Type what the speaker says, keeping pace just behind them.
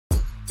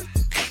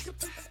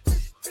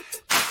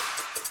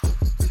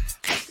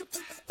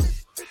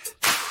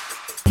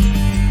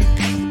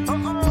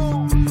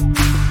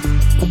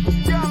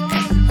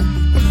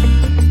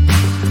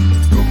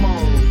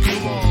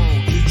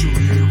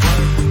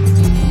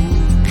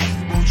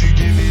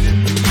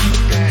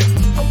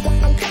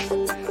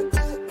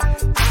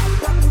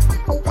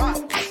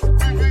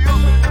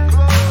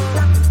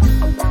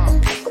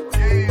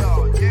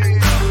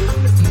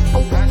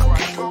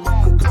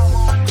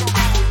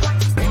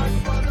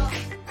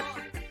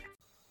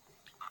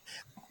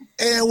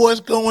And what's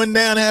going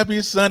down?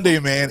 Happy Sunday,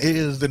 man. It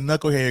is the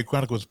Knucklehead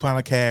Chronicles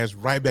podcast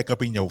right back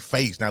up in your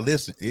face. Now,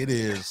 listen, it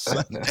is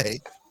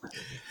Sunday.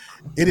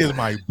 It is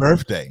my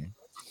birthday.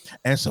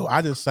 And so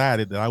I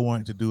decided that I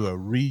wanted to do a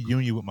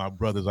reunion with my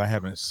brothers I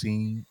haven't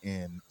seen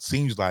in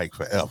seems like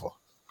forever,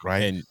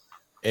 right?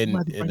 And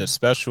a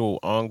special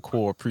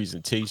encore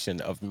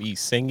presentation of me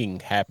singing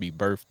happy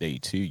birthday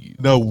to you.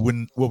 No,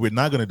 what we're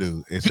not going to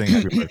do is sing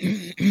happy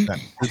birthday.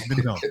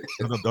 No,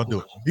 don't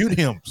do it. Mute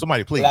him.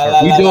 Somebody, please.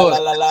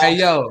 Hey,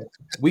 yo,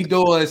 we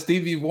doing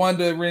Stevie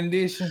Wonder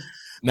rendition.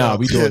 No,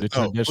 we doing the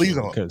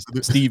traditional because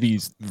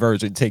Stevie's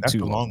version take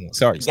too long.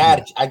 Sorry,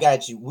 I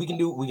got you. We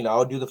can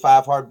all do the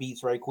 5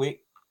 heartbeats right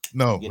quick.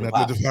 No, we're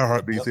not doing the 5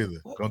 heartbeats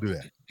either. Don't do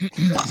that.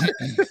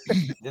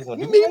 Just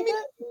gonna do me like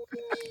that?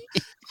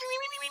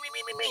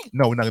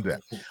 No, we're not gonna do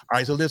that. All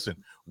right, so listen,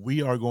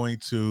 we are going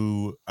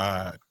to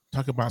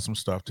talk about some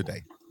stuff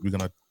today. We're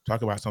gonna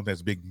talk about something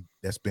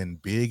that's been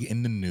big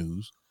in the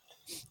news,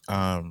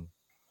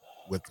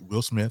 with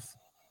Will Smith,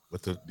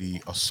 with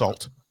the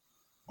assault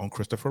on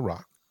Christopher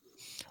Rock.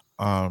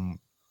 On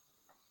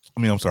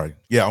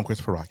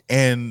Christopher Rock,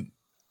 and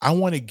I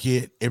want to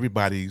get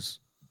everybody's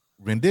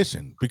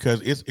rendition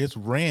because it has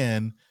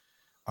ran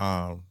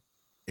all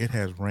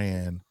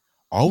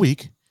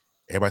week.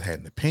 Everybody had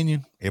an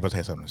opinion. Everybody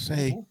had something to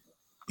say,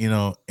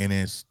 and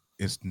it's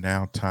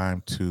now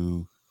time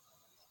to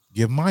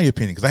give my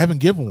opinion because I haven't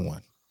given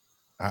one.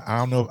 I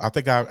don't know. I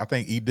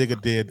think E Digger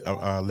did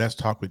Let's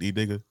Talk with E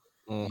Digger.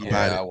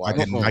 Yeah, I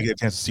didn't get a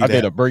chance to see that. I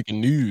did a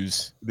breaking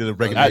news.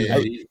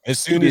 As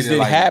soon as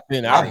it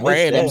happened, I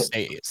ran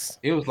upstairs.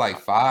 It was like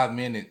 5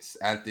 minutes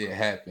after it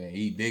happened.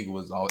 E Digger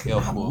was on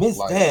missed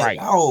that. Right.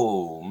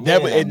 Oh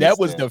man, that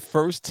was the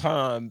first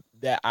time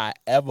that I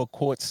ever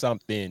caught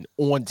something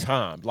on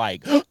time.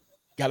 Like,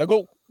 gotta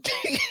go.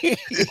 I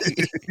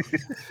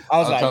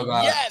was like,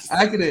 yes.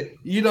 I could.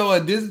 You know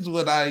what? This is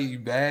what I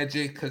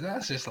imagine because I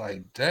was just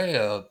like,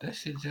 damn, that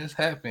shit just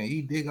happened.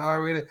 E Digger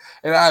already,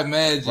 and I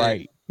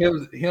imagine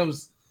him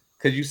because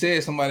you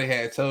said somebody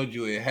had told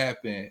you it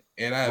happened,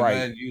 and I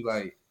imagine you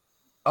like,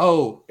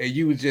 oh, and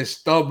you was just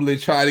stumbling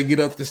trying to get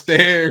up the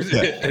stairs,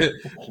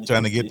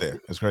 trying to get there.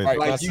 That's crazy. Right,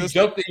 like you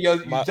jumped in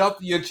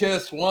your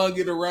chest, swung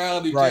it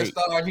around, and just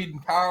started hitting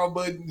power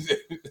buttons.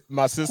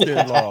 My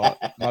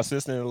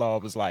sister-in-law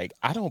was like,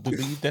 I don't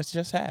believe that's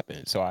just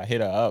happened. So I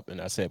hit her up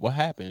and I said, what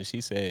happened?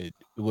 She said,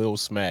 Will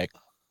smack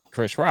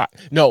Chris Rock.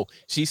 No,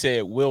 she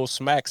said, Will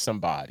smack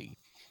somebody.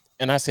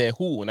 And I said,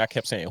 who? And I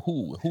kept saying,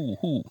 who?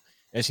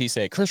 And she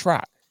said, Chris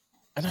Rock.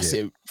 And I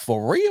said,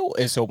 for real?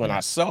 And so when I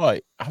saw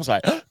it, I was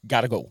like,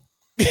 gotta go.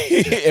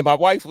 And my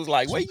wife was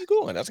like, where you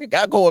going? I said,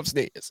 gotta go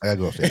upstairs.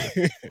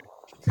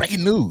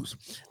 Breaking news.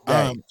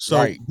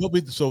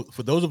 So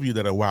for those of you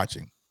that are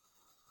watching,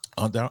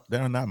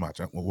 they're not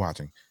watching.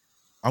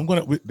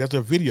 There's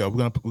a video.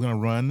 We're gonna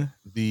run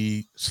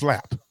the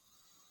slap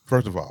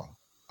first of all,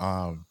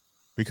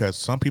 because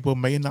some people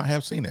may not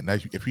have seen it. Now,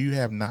 if you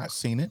have not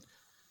seen it,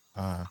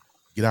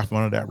 get out from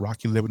under that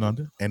rock you're living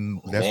under,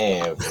 and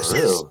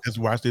let's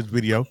watch this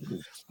video.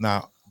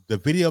 Now, the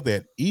video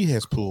that E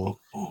has pulled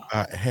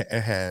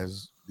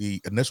has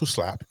the initial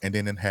slap, and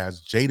then it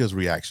has Jada's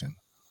reaction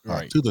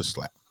to the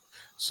slap.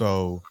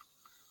 So,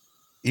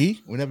 E,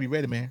 whenever you're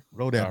ready, man,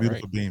 roll that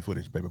beautiful bean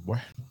footage, baby boy.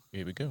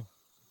 Here we go.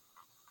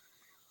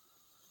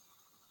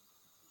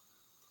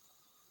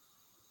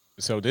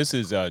 So this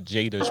is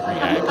Jada's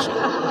reaction.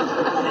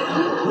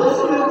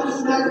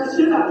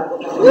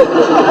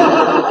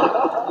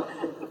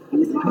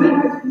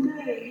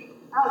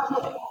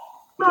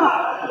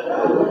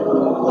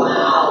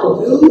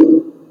 Wow,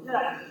 dude.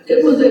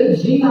 It was a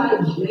G.I.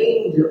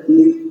 Jane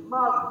jersey.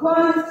 My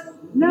wife's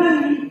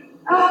name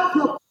out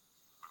to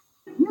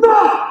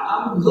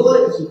I'm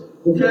going to,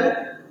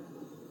 okay?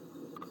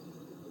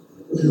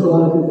 There's a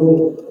lot of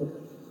people.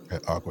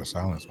 That awkward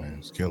silence, man,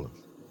 it's killer.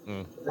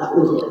 That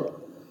was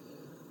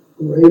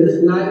the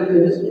greatest night in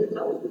the history of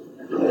television.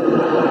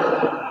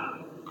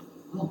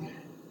 Okay.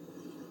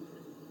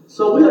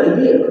 So we are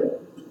here.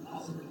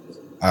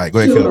 All right, go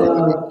ahead,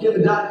 Killer. Give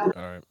a doctor.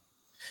 All right.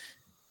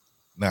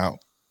 Now,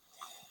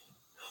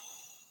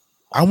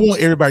 I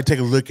want everybody to take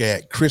a look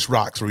at Chris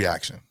Rock's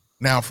reaction.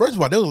 Now, first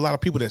of all, there was a lot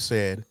of people that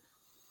said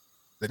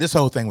that this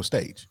whole thing was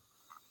staged.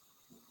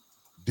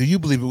 Do you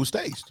believe it was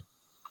staged?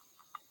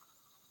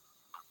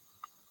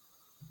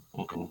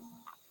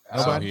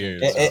 Nobody?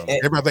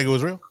 Everybody think it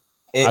was real?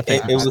 I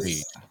think it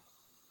was.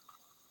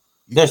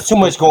 There's too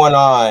much going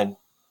on.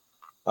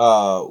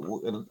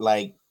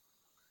 Like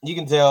you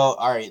can tell.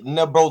 All right, and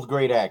they're both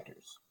great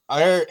actors.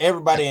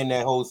 Everybody in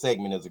that whole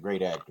segment is a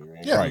great actor,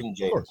 including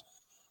Jada.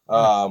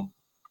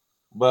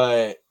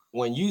 But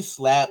when you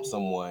slap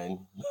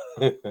someone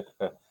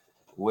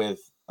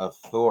with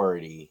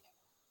authority,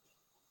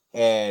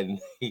 and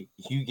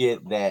you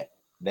get that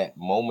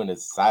moment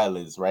of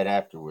silence right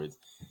afterwards,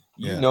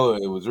 you know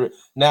it was real.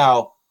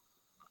 Now,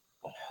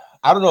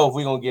 I don't know if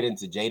we're gonna get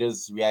into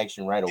Jada's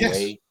reaction right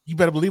away. You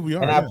better believe we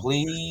are. Can I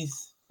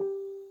please?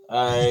 All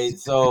right,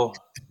 so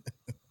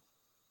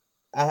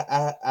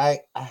I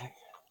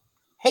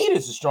hate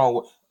is a strong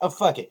word.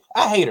 Fuck it.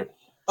 I hate her.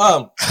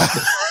 I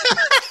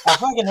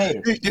fucking hate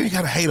her. You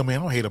gotta hate her, man.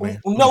 I don't hate her,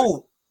 man.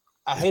 No,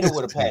 I hate her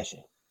with a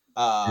passion.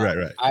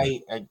 Right.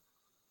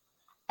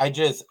 I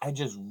just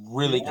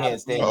really can't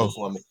stand this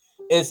woman.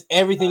 It's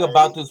everything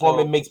about this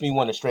woman makes me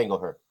want to strangle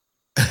her.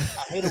 I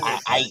hate her with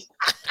a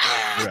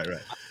passion.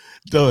 Right.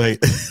 Don't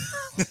hate.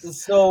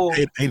 So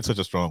hate is such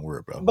a strong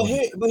word, bro. But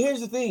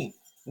here's the thing: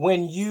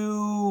 when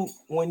you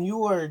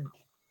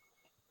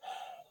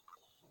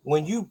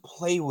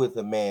play with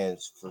a man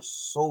for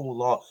so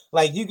long,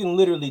 like you can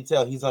literally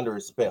tell he's under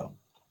a spell,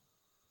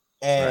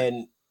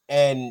 and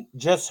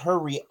just her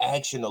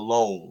reaction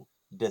alone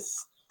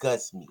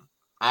disgusts me.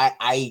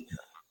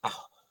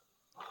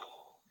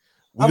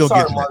 I'm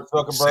sorry, Mark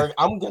Zuckerberg.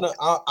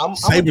 I'm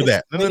savor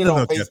that. No,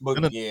 on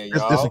Facebook again,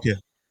 y'all. Listen, Kev.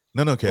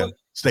 No, Kev.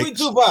 Savor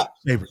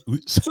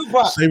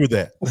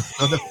that.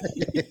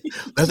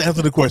 Let's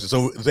answer the question.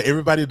 So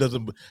everybody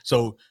doesn't.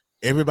 So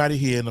everybody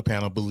here in the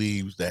panel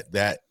believes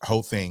that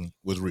whole thing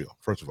was real.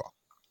 First of all.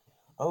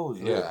 Oh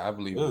yeah, I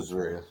believe it was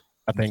real.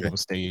 I think it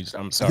was staged.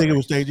 I'm sorry. I think it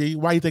was staged.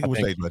 Why do you think it was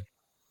staged, buddy?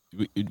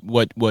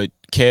 What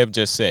Kev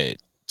just said.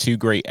 Two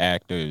great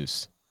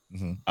actors.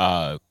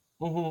 What's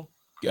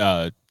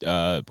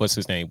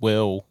his name?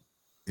 Will.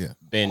 Yeah.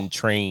 Been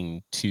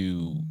trained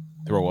to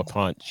throw a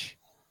punch.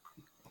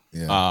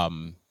 Yeah.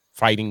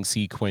 Fighting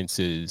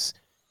sequences.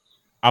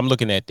 I'm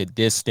looking at the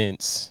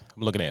distance.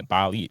 I'm looking at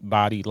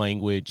body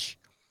language.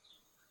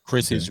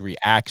 Chris's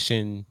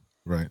reaction.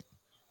 Right.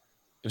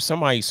 If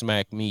somebody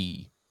smacked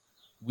me,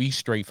 we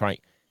straight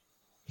fight.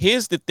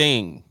 Here's the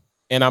thing,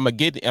 and I'm gonna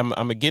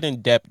get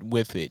in depth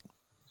with it.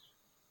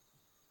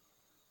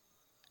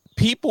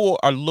 People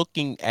are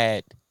looking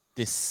at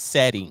the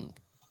setting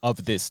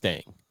of this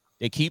thing.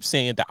 They keep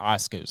saying the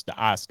Oscars, the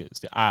Oscars,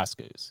 the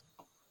Oscars.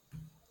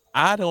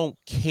 I don't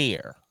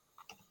care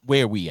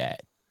where we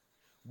at.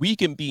 We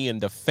can be in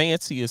the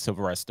fanciest of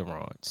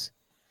restaurants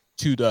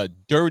to the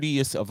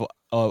dirtiest of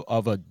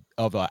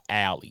a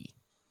alley.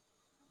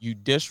 You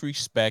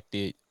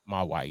disrespected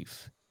my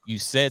wife. You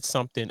said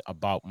something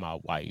about my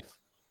wife.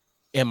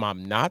 Am I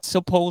not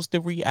supposed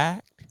to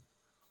react?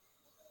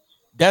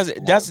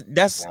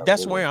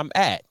 That's where I'm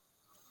at.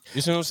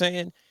 You see what I'm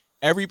saying?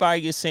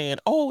 Everybody is saying,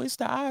 "Oh, it's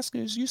the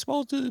Oscars. You're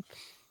supposed to,"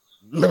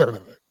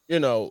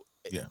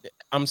 Yeah.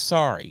 I'm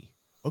sorry.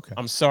 Okay.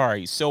 I'm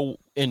sorry. So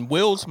in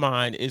Will's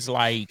mind is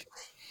like,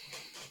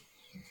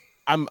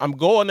 I'm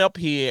going up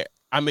here.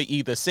 I'm gonna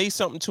either say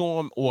something to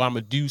him or I'm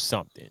gonna do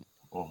something.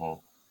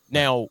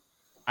 Now,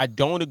 I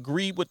don't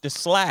agree with the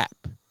slap.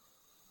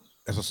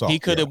 That's assault. He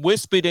could have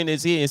whispered in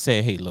his ear and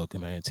said, "Hey, look,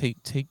 man,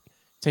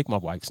 take my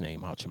wife's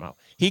name out your mouth."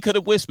 He could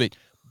have whispered,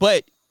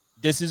 but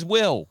this is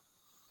Will.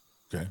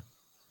 Okay.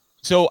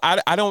 So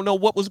I don't know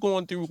what was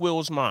going through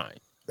Will's mind.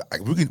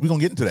 We're gonna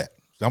get into that.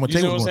 So I'm gonna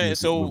tell you what I'm saying.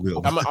 So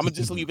I'm gonna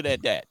just leave it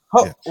at that.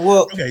 Yeah.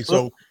 Well, okay.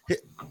 So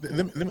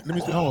let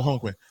me speak. Hold on,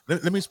 Quinn.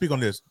 Let me speak on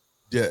this.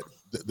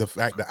 The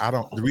fact that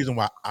the reason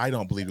why I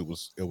don't believe it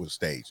was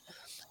staged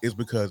is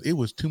because it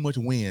was too much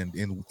wind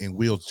in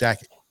Will's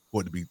jacket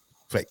for it to be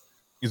fake.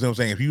 You know what I'm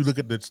saying? If you look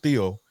at the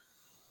still,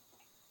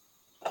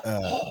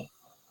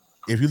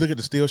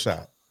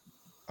 shot,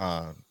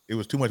 it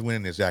was too much wind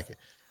in his jacket.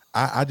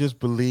 I just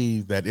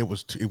believe that it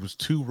was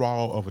too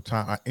raw of a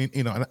time.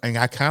 And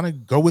I kind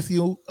of go with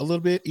you a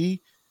little bit,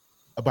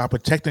 about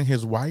protecting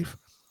his wife.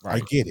 Right.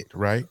 I get it,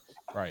 right?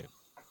 Right.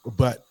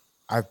 But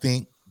I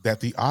think that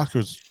the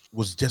Oscars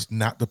was just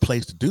not the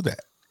place to do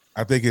that.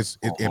 I think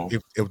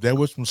if there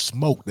was some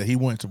smoke that he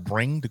wanted to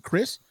bring to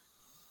Chris,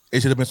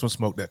 it should have been some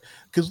smoke that,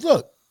 because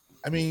look,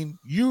 I mean,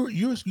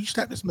 you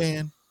slapped this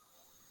man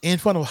in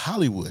front of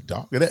Hollywood,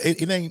 dog.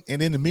 It ain't,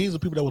 and in the millions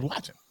of people that was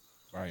watching.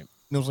 Right. You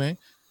know what I'm saying?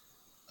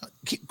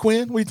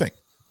 Quinn, what do you think?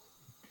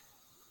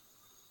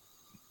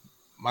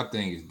 My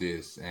thing is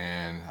this,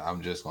 and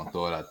I'm just gonna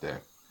throw it out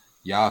there.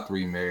 Y'all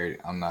three married.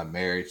 I'm not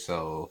married,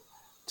 so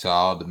to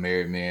all the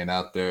married men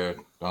out there,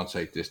 don't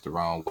take this the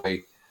wrong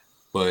way.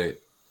 But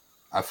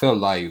I felt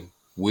like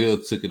Will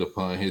took it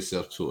upon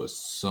himself to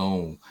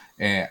assume,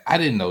 and I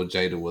didn't know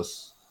Jada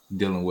was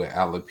dealing with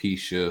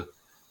alopecia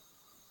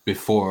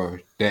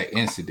before that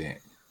incident.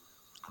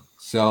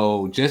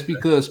 So just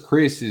because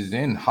Chris is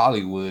in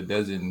Hollywood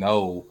doesn't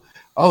know,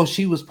 oh,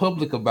 she was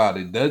public about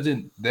it.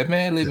 That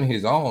man living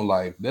his own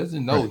life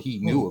doesn't know he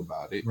knew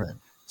about it. Right.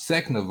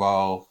 Second of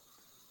all,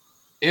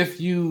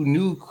 if you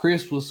knew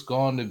Chris was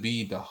going to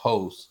be the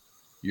host,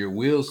 you're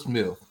Will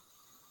Smith.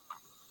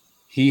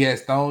 He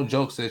has thrown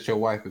jokes at your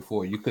wife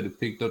before. You could have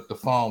picked up the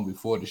phone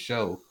before the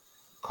show,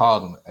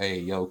 called him, "Hey,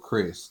 yo,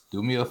 Chris,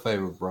 do me a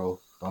favor, bro.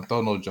 Don't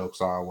throw no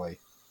jokes our way."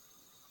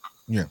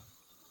 Yeah.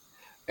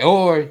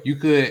 Or you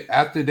could,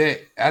 after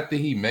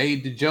he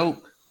made the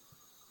joke,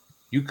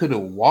 you could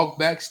have walked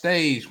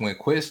backstage when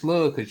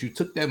Questlove, because you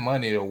took that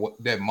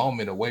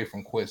moment away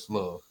from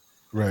Questlove.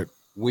 Right.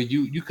 Where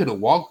you could have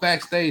walked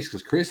backstage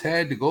because Chris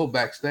had to go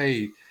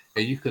backstage,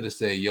 and you could have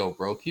said, "Yo,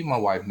 bro, keep my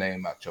wife's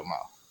name out your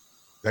mouth."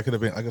 That could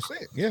have been, like I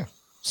said, yeah.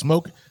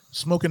 Smoke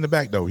in the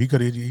back though. He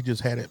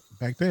just had it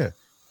back there.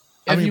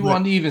 If you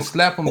want to even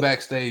slap him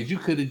backstage, you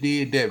could have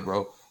did that,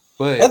 bro.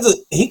 But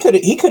he could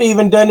have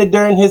even done it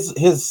during his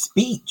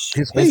speech.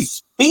 His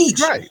speech.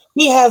 Right.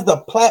 He has the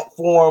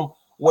platform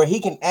where he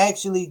can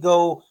actually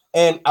go.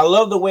 And I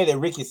love the way that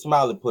Ricky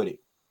Smiley put it.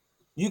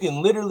 You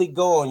can literally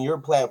go on your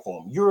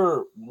platform.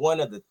 You're one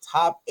of the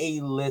top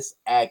A-list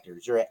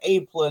actors. You're an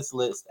A+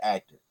 list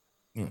actor.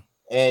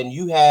 And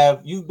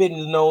you've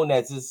been known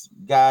as this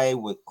guy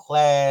with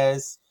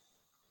class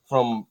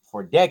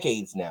for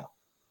decades now.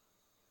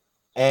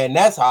 And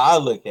that's how I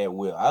looked at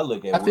Will.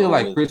 I feel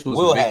like Chris was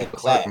Will had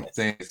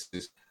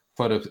circumstances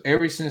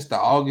ever since the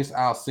August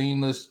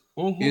Alcinas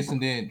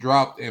incident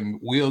dropped and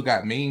Will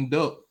got memed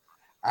up.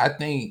 I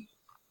think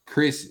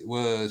Chris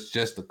was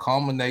just a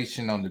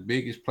culmination on the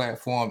biggest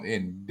platform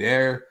in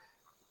their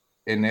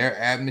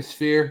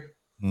atmosphere,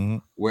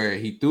 where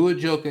he threw a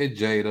joke at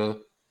Jada,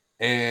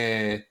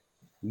 and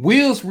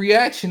Will's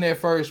reaction at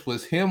first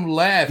was him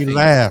laughing. He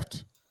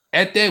laughed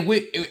at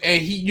that,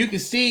 and you can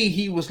see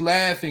he was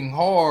laughing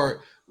hard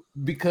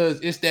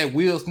because it's that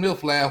Will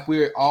Smith laugh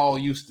we're all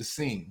used to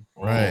seeing.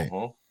 Right.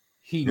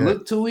 He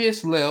looked to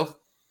his left,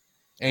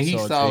 and he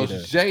saw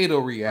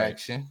Jada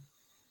reaction,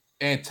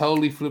 and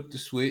totally flipped the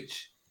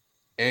switch,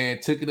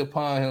 and took it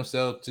upon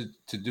himself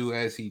to do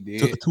as he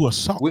did to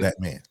assault that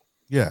man.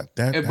 Yeah,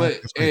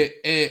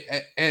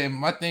 and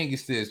my thing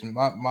is this: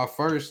 my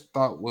first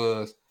thought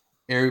was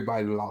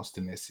everybody lost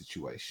in that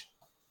situation.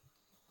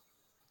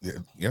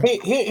 Yeah.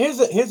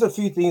 Here's a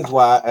few things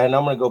why, and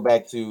I'm gonna go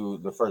back to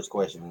the first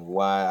question: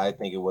 why I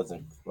think it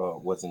wasn't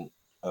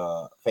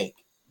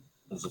fake.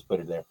 Let's just put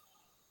it there.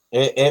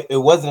 It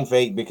wasn't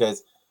fake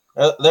because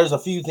there's a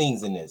few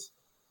things in this.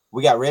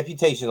 We got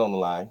reputation on the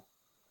line.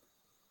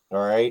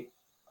 All right.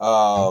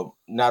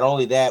 Not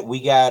only that,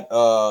 we got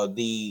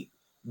the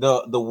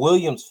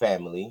Williams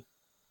family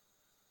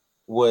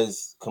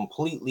was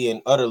completely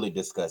and utterly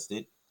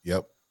disgusted.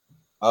 Yep.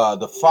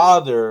 The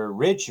father,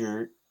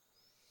 Richard,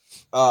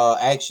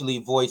 actually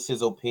voiced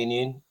his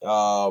opinion.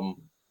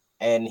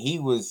 And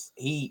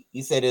he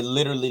said it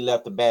literally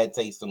left a bad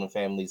taste on the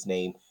family's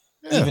name,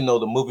 even though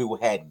the movie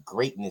had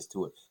greatness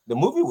to it. The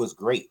movie was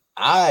great.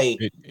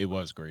 It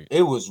was great.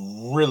 It was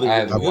really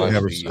good.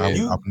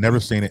 I've never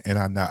seen it, and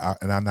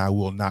I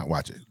will not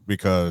watch it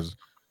because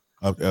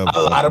of a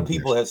lot of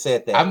people have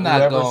said that. I'm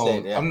not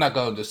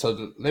going to.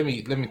 So let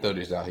me throw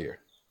this out here.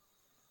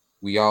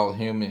 We all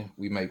human.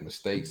 We make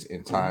mistakes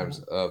in times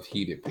of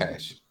heated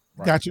passion.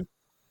 Right? Got you.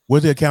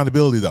 Where's the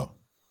accountability though?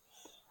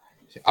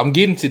 I'm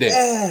getting to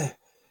that.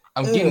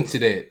 I'm getting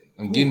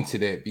to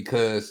that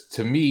because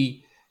to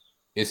me,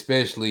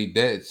 especially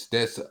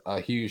that's a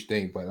huge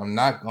thing. But I'm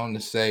not going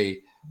to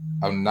say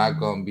I'm not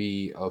going to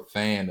be a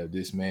fan of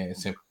this man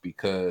simply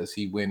because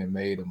he went and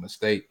made a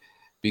mistake.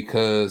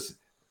 Because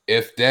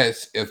if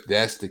that's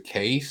the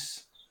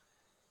case,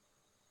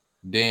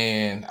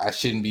 then I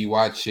shouldn't be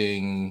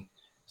watching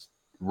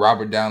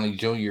Robert Downey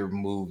Jr.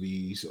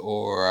 movies,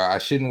 or I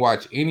shouldn't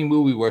watch any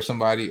movie where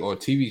somebody or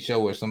TV show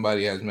where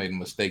somebody has made a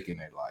mistake in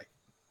their life.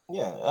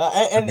 Yeah,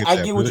 and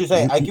I get what you're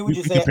saying. I get what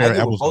you're saying. I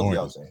get what both of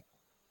y'all saying.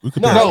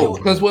 No,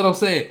 because what I'm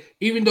saying,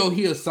 even though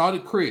he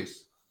assaulted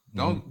Chris,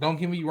 don't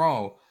get me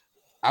wrong,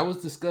 I was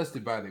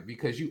disgusted by it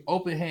because you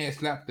open hand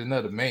slapped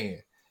another man.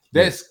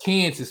 That's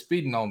kin to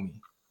spitting on me.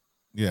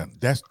 Yeah,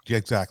 that's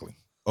exactly.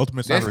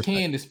 Ultimate. That's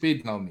kin to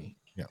spitting on me.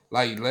 Yeah,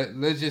 like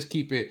let's just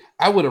keep it.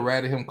 I would have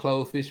rather him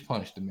close fish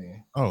punch the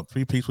man. Oh,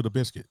 3-piece with a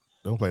biscuit.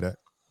 Don't play that.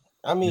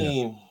 I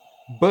mean,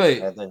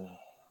 but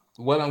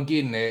what I'm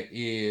getting at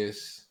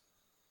is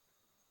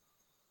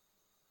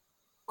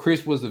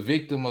Chris was a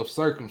victim of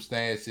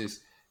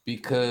circumstances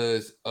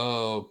because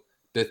of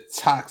the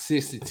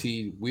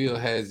toxicity Will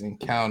has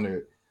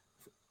encountered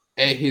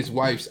at his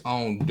wife's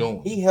own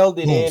doing. He held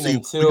it in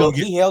until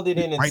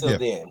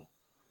then.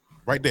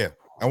 Right there.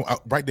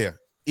 Right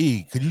there.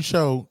 E, could you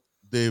show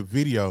the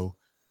video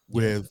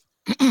with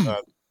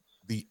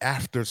the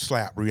after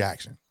slap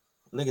reaction?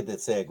 Look at the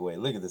segue.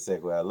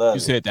 I love it. You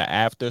said the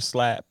after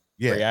slap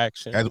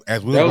reaction. As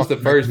that was the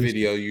first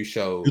video you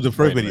showed. It was the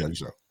first video you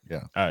showed.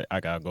 Yeah. I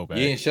gotta go back.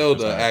 You didn't show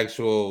the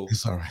actual.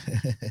 It's all right.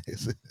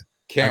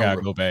 Camera. I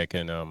gotta go back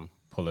and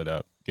pull it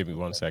up. Give me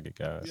 1 second,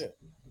 guys. Yeah.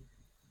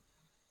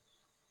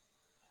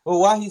 Well,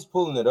 while he's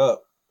pulling it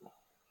up,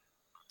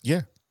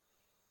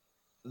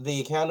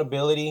 the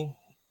accountability,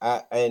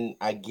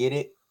 I get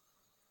it.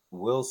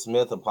 Will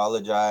Smith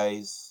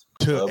apologized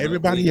to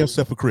everybody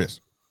except for Chris.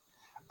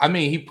 I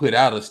mean, he put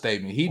out a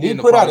statement. He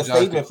didn't put out a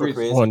statement for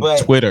Chris on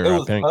Twitter. It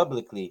was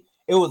publicly.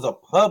 It was a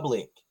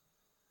public.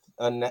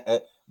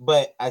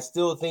 But I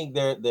still think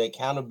the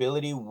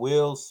accountability.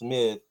 Will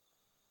Smith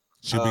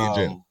should be in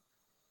jail.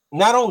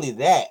 Not only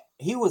that,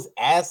 he was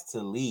asked to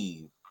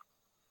leave,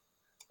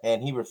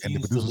 and he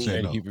refused to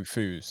leave. He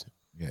refused.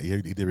 Yeah,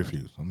 he did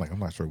refuse. I'm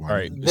not sure why. All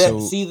right.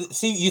 See,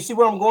 you see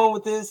where I'm going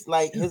with this?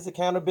 Like his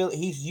accountability,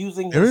 he's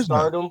using his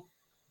stardom. None.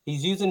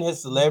 He's using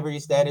his celebrity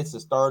status to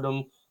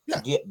stardom to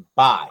get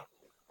by.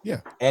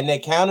 Yeah. And the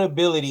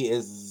accountability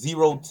is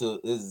zero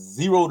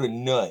to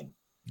none.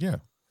 Yeah.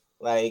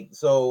 Like,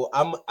 so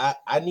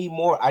I need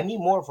more. I need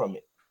more from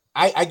it.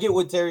 I get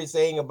what Terry's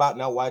saying about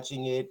not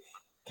watching it,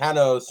 kind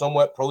of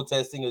somewhat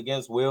protesting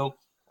against Will.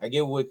 I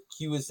get what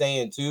Q is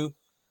saying too,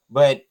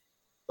 but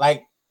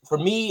like for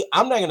me,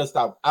 I'm not gonna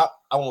stop.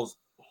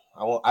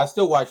 I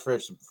still watch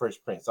Fresh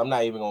Prince. I'm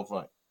not even gonna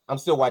front. I'm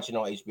still watching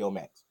on HBO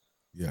Max.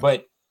 Yeah.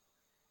 But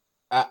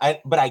I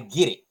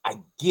get it. I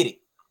get it.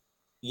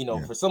 You know,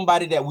 for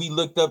somebody that we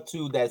looked up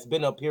to that's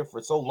been up here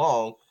for so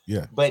long.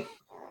 Yeah. But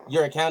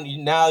your account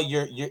now,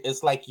 you're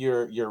it's like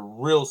your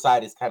real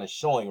side is kind of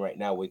showing right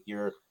now with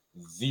your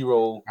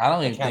zero. I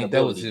don't even think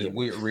that was his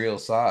real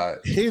side.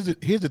 Here's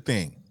the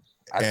thing.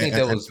 I think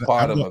that was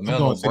part of a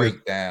mental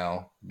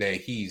breakdown that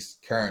he's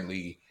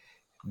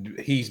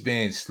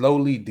been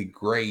slowly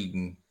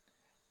degrading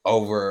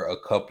over a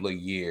couple of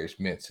years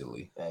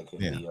mentally.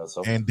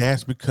 And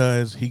that's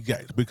because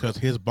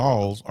his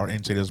balls are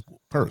in Jada's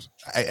purse.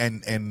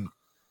 And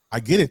I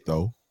get it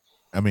though.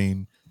 I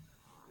mean,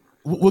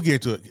 we'll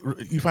get to it.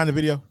 You find the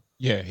video?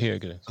 Yeah, here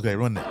it is. Okay,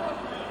 run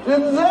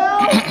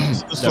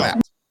that.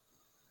 Slap.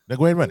 Now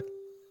go ahead and run it.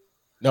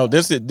 No,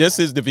 this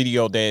is the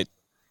video that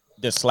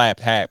the slap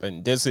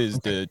happened. This is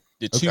the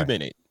 2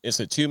 minute. It's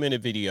a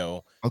 2-minute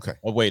video. Okay.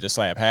 Of way the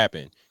slap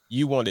happened.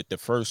 You wanted the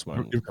first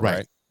one,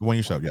 right? The one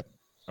you showed. Yep.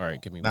 All right,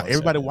 give me. Now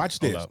everybody watch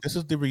this. This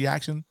is the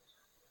reaction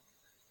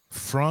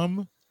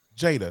from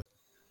Jada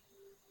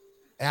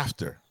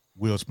after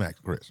Will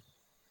smacked Chris.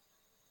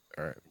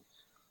 All right.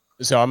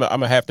 So I'm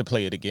gonna have to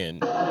play it again.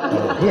 He's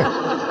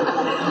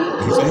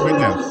saying right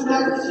now.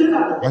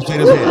 Watch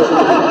Jada's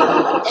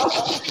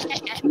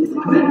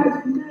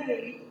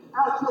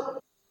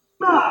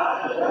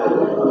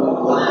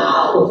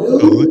Oh,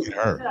 look at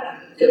her.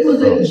 It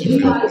was a GI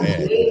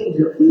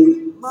danger.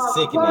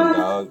 Sickening,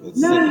 dog. It's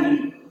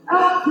sickening.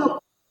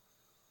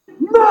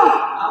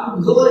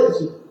 I'm going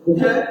to.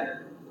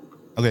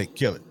 Okay,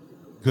 kill it.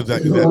 Because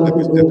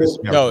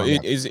no,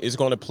 it's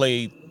going to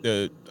play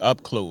the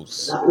up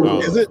close.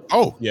 Is it?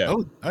 Oh, yeah.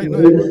 Oh, I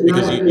didn't know that.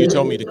 Because you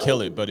told me to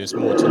kill it, but it's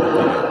more to the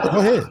video. Go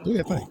ahead, do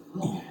that thing.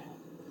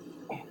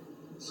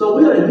 So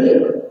we are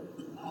here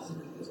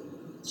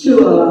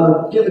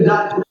to give a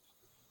documentary.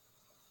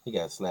 He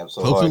got slapped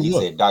so hard he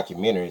said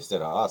documentary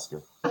instead of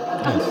Oscar. Look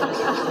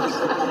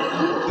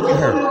at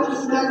her.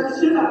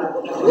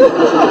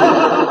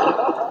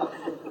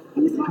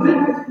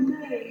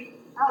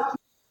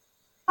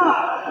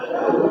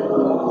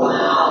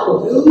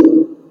 Wow,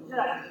 dude.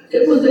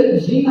 It was a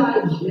GI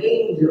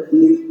danger.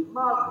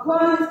 My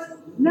wife's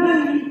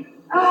name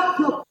out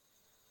the.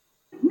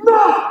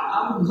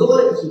 I'm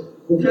going to.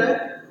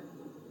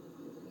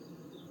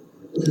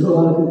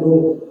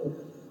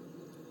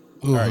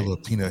 Ooh, right. A little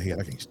peanut head.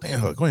 I can't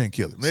stand her. Go ahead and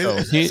kill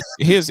it. So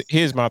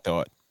here's my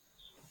thought,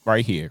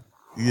 right here.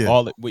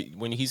 Yeah.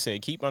 When he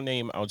said, "Keep my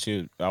name out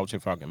your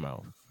fucking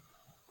mouth."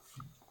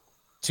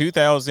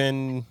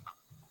 2000.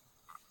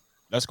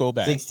 Let's go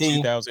back.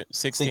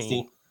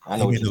 2016. I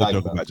know what you're talking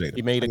about. Jada.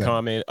 He made a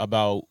comment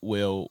about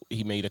Will.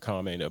 He made a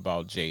comment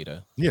about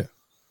Jada. Yeah.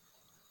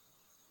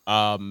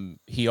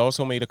 He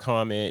also made a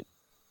comment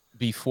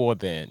before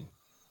then.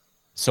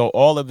 So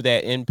all of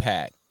that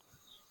impact.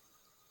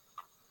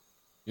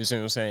 You see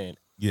what I'm saying?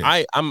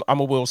 Yeah. I'm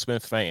a Will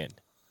Smith fan.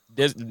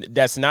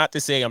 That's not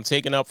to say I'm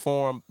taking up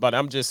for him, but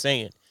I'm just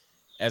saying,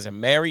 as a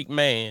married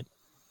man,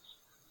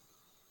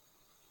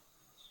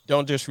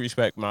 don't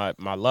disrespect my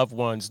loved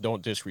ones.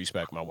 Don't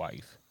disrespect my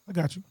wife. I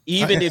got you.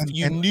 Even if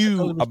you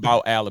knew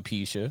about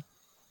alopecia,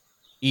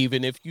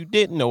 even if you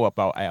didn't know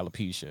about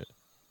alopecia,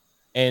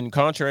 and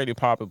contrary to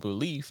popular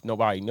belief,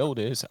 nobody know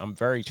this. I'm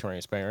very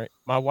transparent.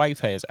 My wife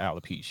has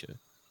alopecia.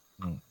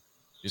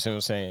 You see what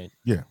I'm saying?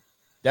 Yeah.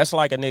 That's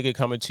like a nigga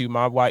coming to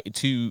my wife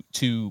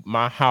to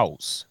my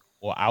house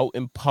or out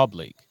in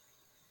public,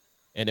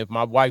 and if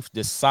my wife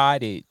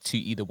decided to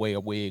either wear a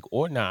wig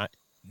or not,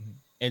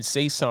 and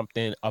say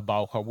something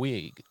about her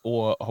wig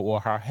or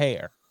her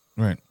hair,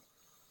 right?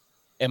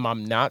 Am I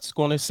not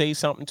going to say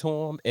something to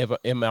him?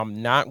 Am I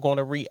not going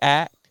to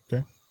react?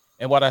 Okay.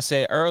 And what I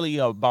said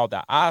earlier about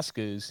the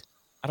Oscars,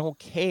 I don't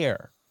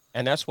care,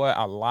 and that's why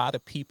a lot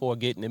of people are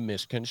getting it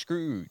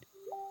misconstrued.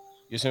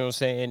 You see what I'm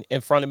saying? In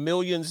front of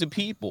millions of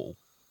people.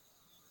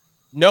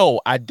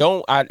 No, I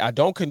don't. I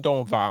don't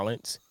condone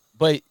violence,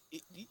 but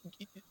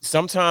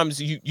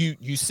sometimes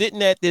you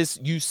sitting at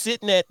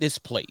this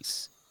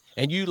place,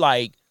 and you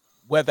like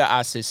whether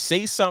I should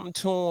say something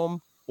to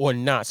him or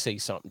not say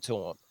something to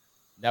him.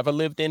 Never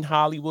lived in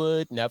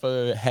Hollywood.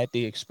 Never had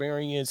the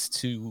experience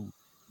to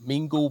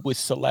mingle with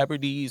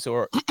celebrities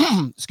or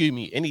excuse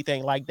me,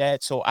 anything like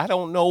that. So I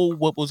don't know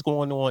what was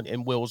going on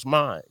in Will's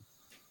mind.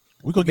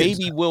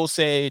 Maybe Will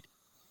said,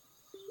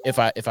 if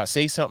I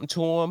say something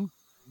to him,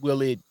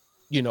 will it,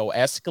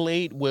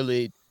 escalate? Will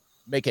it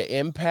make an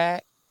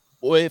impact?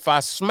 Or if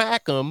I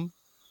smack him,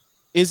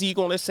 is he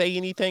going to say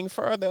anything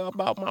further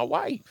about my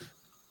wife?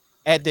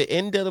 At the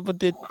end of the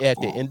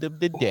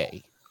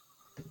day,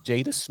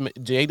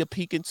 Jada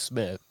Pinkett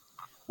Smith,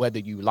 whether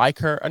you like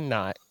her or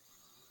not,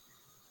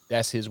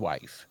 that's his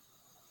wife.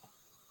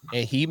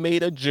 And he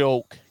made a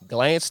joke,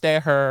 glanced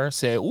at her,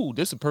 said, "Ooh,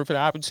 this is a perfect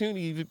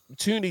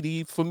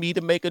opportunity for me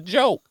to make a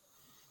joke."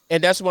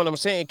 And that's what I'm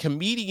saying.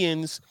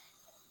 Comedians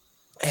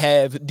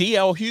have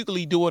DL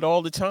Hughley do it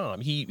all the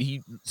time.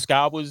 He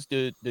scours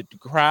the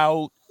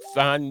crowd,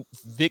 find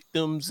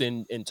victims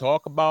and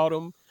talk about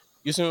them.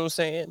 You see what I'm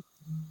saying?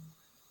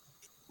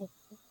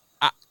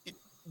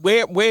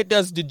 Where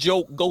does the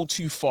joke go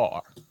too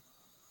far?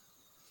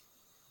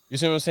 You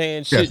see what I'm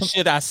saying?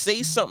 Should I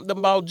say something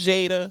about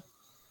Jada,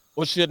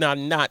 or should I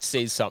not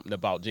say something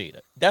about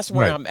Jada? That's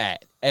where I'm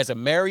at as a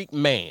married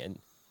man.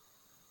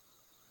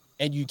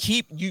 And you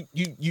keep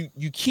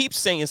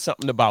saying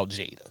something about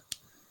Jada.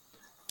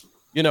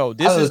 You know,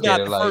 this is not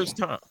the first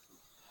time.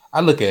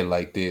 I look at it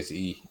like this,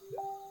 E.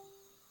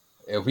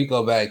 If we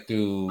go back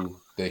through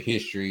the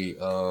history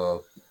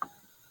of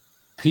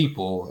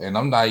people, and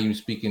I'm not even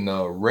speaking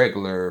of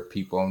regular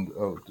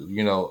people,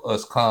 you know,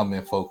 us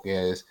common folk,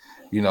 as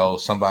you know,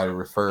 somebody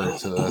referred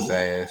to us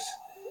as,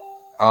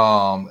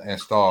 and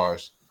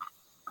stars.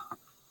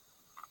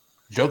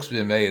 Jokes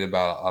been made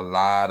about a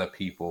lot of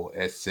people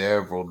at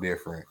several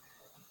different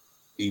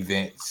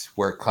events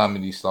where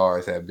comedy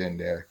stars have been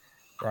there.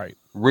 Right.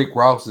 Rick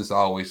Ross is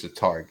always a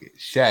target.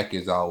 Shaq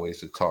is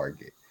always a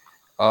target.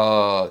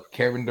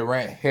 Kevin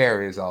Durant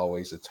hair is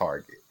always a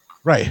target.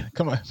 Right.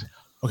 Come on.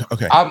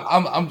 Okay.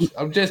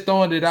 I'm just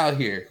throwing it out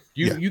here.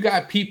 You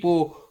got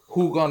people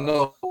who gonna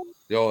know,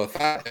 yo, if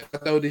I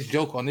throw this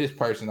joke on this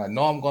person, I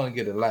know I'm gonna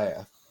get a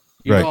laugh.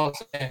 You know what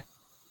I'm saying?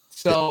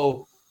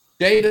 So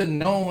Jada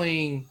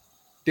knowing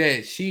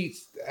that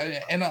she's,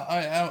 and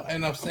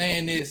I'm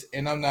saying this,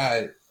 and I'm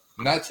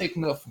not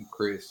taking up from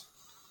Chris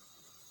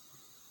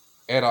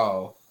at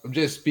all. I'm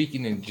just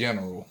speaking in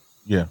general.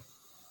 Yeah.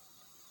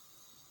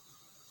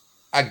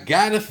 I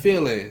got a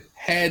feeling,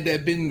 had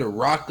that been The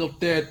Rock up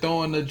there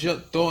throwing that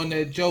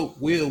joke,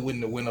 Will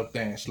wouldn't have went up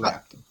there and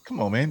slapped him. Come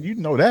on, man. You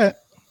know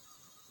that.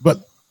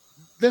 But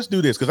let's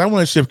do this, because I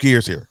want to shift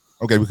gears here.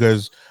 Okay,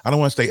 because I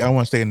want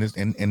to stay in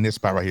this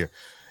spot right here.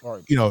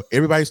 Right. You know,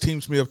 everybody's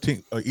Team Smith,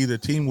 either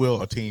Team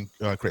Will or Team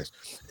Chris.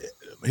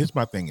 Here's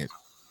my thing is,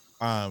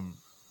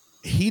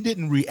 he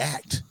didn't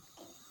react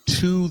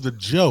to the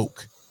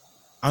joke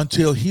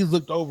until he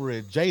looked over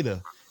at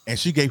Jada and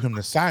she gave him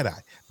the side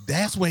eye.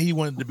 That's when he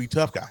wanted to be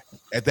tough guy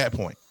at that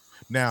point.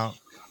 Now,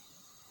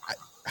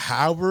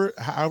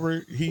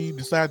 however he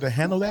decided to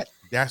handle that,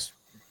 that's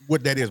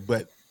what that is.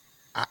 But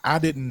I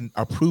didn't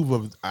approve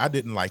of. I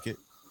didn't like it,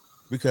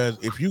 because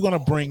if you're gonna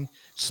bring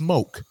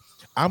smoke,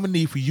 I'm gonna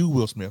need for you,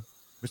 Will Smith,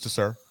 Mr.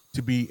 Sir,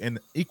 to be an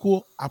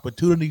equal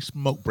opportunity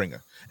smoke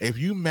bringer. If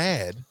you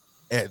mad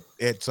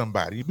at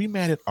somebody, be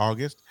mad at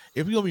August.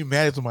 If you're gonna be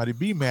mad at somebody,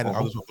 be mad at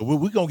August.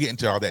 We're gonna get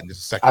into all that in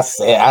just a second. I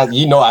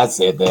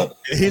said that.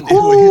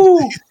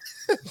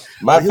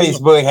 My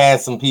Facebook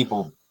has some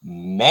people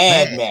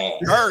mad,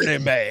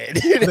 burning mad.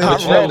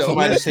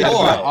 Somebody said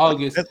about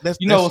August.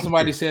 You know what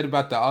somebody said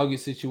about the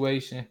August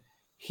situation?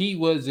 He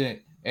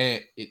wasn't,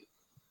 and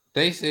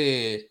they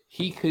said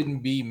he couldn't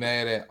be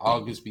mad at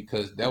August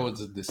because that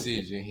was a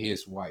decision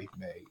his wife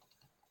made.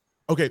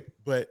 Okay,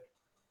 but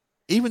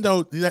even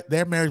though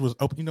their marriage was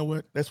open, you know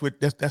what? That's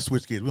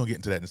switch gears. We're gonna get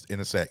into that in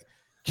a sec.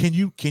 Can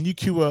you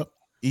cue up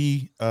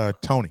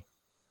Tony?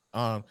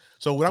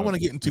 So what I want to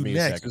get into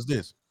next is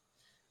this.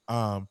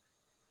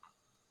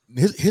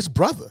 His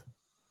brother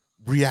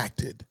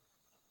reacted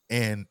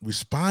and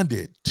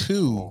responded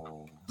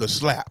to the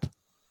slap.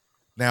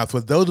 Now,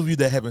 for those of you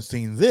that haven't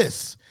seen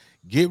this,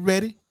 get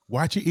ready,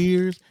 watch your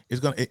ears.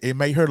 It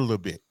may hurt a little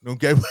bit,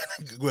 okay?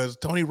 Because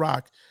Tony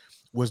Rock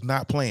was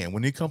not playing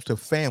when it comes to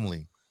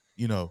family.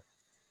 You know,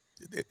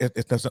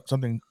 it's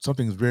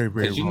something's very,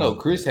 very wrong. You know,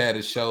 Chris had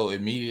a show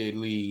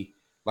immediately.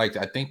 Like,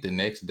 I think the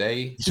next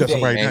day, he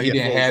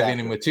didn't have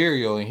any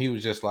material, and he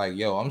was just like,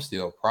 yo, I'm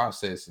still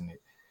processing it.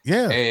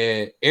 Yeah.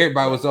 And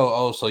everybody was,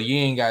 so you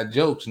ain't got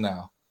jokes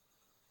now.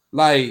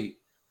 Like,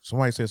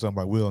 somebody said something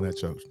about Will on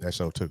that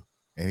show too.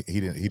 And he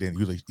didn't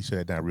usually, he said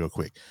it down real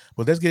quick.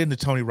 But let's get into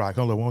Tony Rock.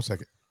 Hold on 1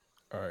 second.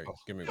 All right,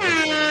 give me 1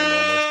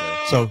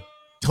 second. So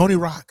Tony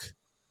Rock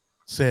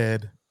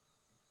said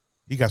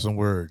he got some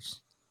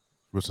words,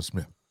 Russell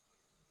Smith.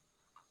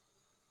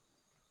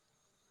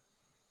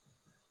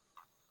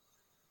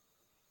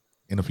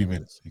 In a few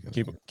minutes.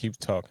 Keep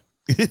talking.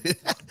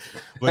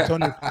 But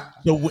Tony,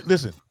 so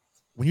listen,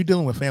 when you're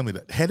dealing with family,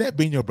 had that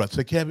been your brother,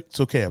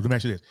 so Kev, let me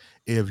ask you this.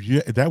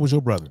 If that was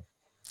your brother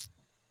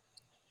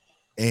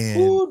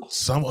and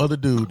some other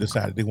dude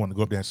decided they want to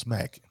go up there and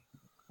smack,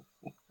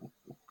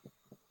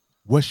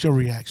 what's your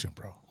reaction,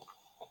 bro?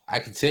 I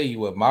can tell you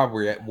what my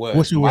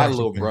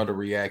little brother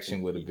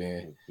reaction would have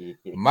been.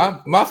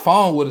 My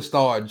phone would have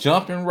started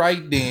jumping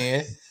right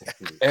then,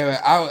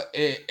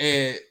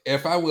 and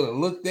if I would have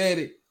looked at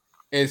it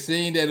and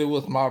seen that it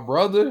was my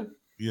brother,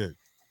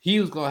 he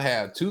was gonna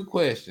have two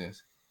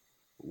questions: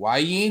 why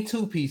you ain't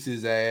two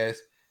pieces ass,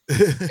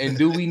 and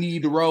do we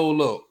need to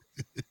roll up?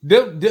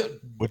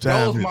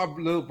 Those my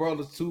little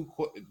brother's two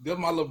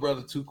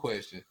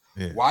questions.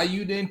 Yeah. Why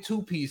you didn't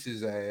two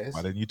pieces ass?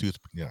 Why didn't you two?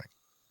 Yeah,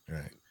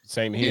 right.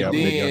 Same here. And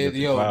then,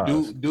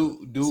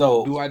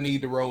 do I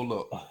need to roll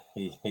up?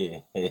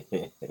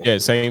 Yeah,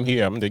 same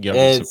here. I'm the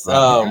youngest.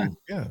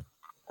 Yeah.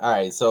 All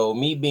right, so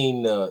me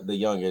being the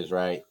youngest,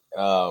 right?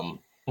 Man,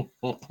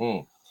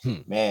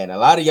 a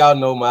lot of y'all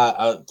know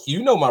my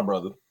you know my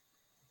brother.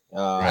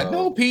 I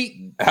know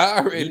Pete. I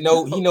already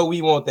he know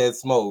we want that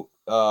smoke.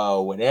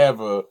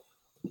 Whenever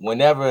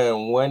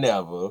and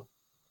whatever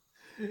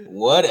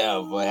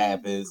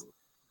happens,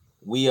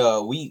 we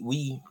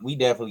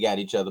definitely got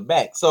each other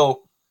back.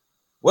 So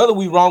whether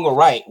we wrong or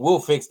right, we'll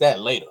fix that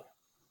later.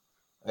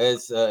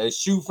 It's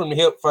shoot from the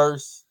hip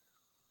first.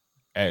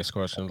 Ask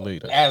questions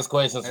later. Ask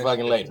questions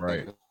fucking later.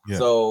 Right. Yeah.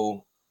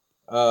 So,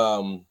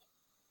 and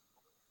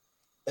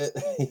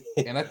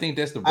I think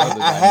that's the brother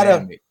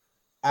dynamic.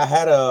 I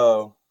had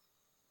a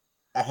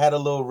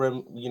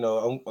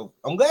little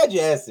I'm glad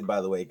you asked it,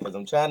 by the way, because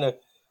I'm trying to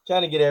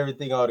get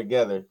everything all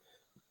together.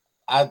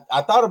 I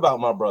thought about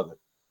my brother,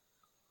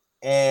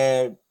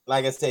 and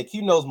like I said,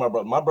 Q knows my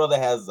brother. My brother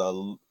has a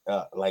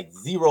like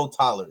zero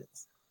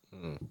tolerance.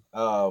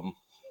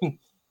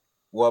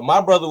 What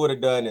my brother would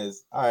have done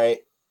is, all right,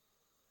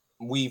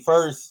 we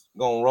first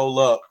gonna roll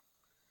up.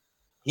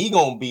 He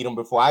gonna beat him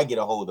before I get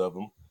a hold of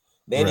him.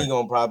 Then he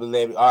gonna probably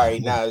let me, all right,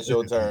 now it's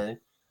your turn,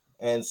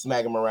 and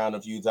smack him around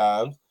a few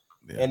times,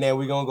 and then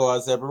we're gonna go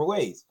our separate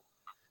ways.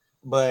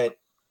 But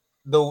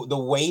the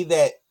way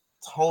that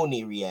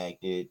Tony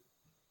reacted,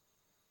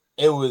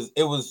 it was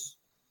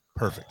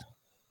perfect.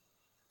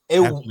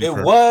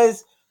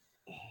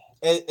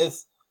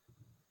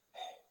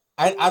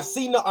 I've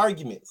seen the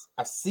arguments.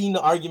 I've seen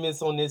the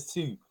arguments on this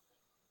too.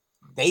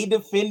 He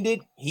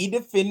defended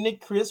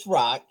Chris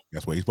Rock.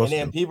 That's what he's supposed to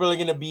do. And then people are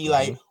gonna be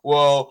like,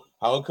 well,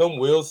 how come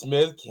Will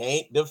Smith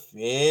can't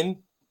defend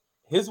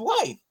his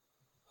wife?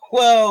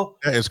 Well,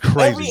 that is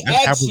crazy.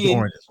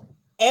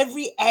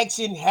 Every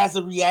action has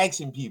a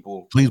reaction,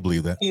 people. Please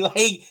believe that.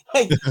 Like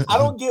I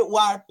don't get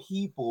why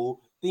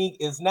people think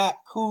it's not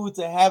cool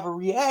to have a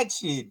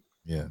reaction.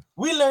 Yeah.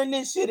 We learned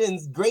this shit in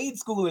grade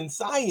school in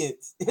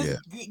science.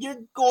 You're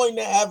going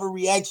to have a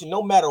reaction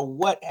no matter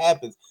what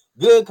happens.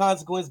 Good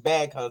consequence,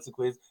 bad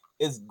consequence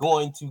is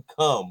going to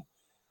come,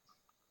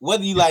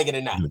 whether you like it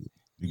or not.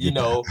 You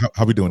know.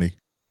 How we doing, E?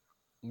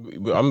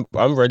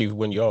 I'm ready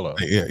when y'all are.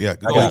 Yeah.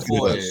 I got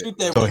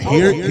it. So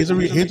here's a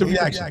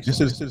reaction.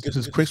 This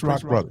is Chris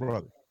Rock's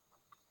brother.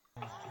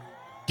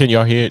 Can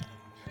y'all hear it?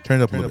 Turn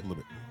it up a little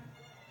bit.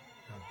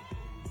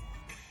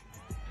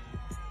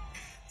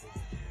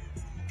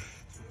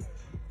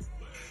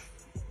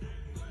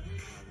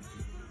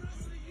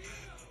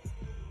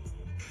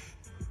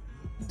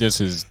 This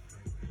is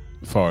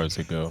as far as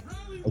it go.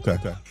 Okay.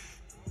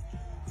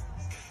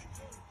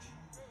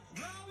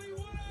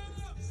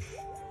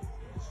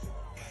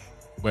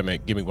 Wait a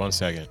minute. Give me 1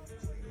 second.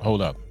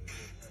 Hold up.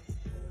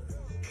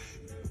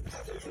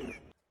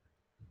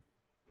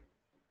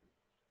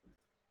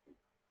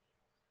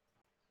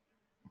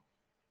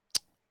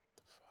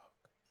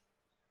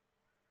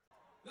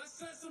 Let's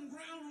set some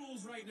ground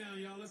rules right now,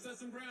 y'all. Let's set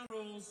some ground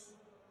rules.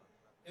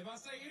 If I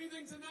say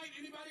anything tonight,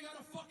 anybody got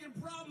a fucking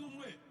problem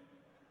with?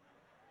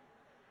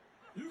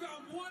 You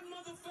got one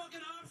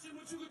motherfucking option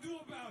what you can do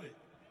about it.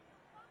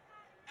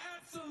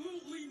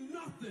 Absolutely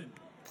nothing.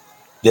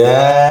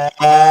 Yeah.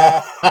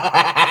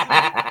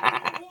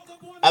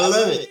 I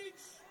love it.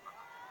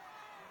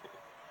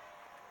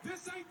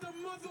 This ain't the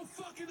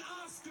motherfucking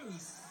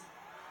Oscars.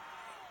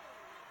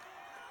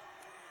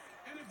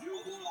 And if you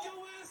walk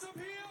your ass up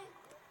here,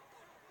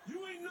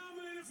 you ain't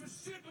nominated for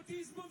shit but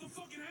these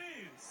motherfucking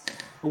hands.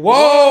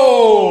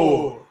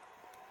 Whoa!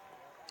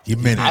 You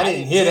meant it. I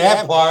didn't hear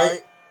that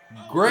part.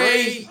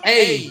 Grade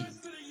A.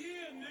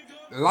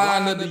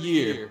 Line of the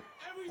year.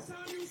 Every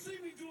time you see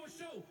me do a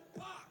show,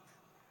 Pac.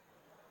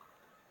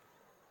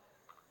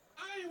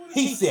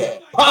 He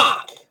said,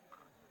 Pac.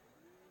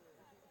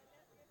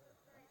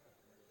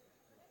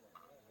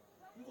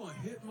 You gonna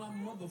hit my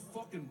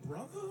motherfucking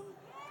brother?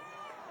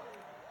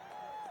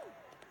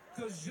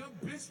 Cause your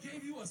bitch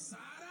gave you a side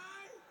eye?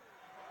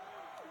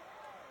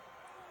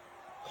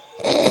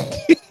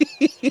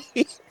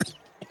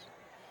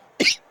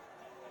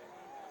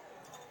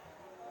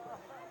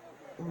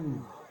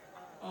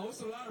 Oh,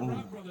 it's a lot of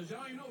rock brothers.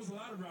 Y'all ain't know it's a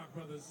lot of rock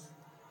brothers.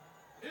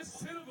 It's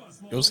 10 of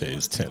us. You'll say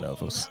it's 10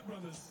 of us.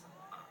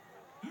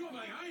 You gonna be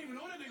like, I ain't even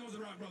know that nigga was a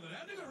rock brother.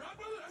 That nigga a rock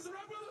brother? That's a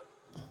rock brother?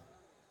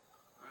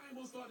 I ain't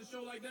gonna start the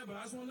show like that, but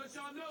I just wanna let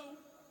y'all know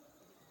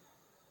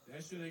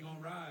that shit ain't gonna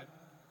ride.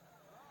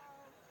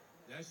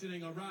 That shit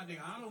ain't gonna ride,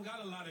 nigga. I don't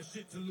got a lot of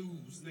shit to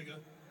lose, nigga.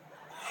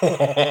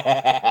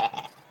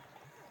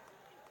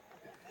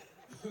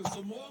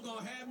 So more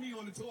gonna have me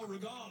on the tour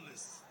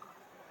regardless.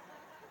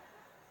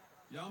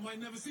 Y'all might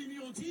never see me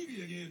on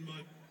TV again,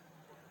 but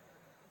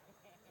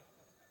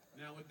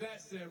now with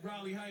that said,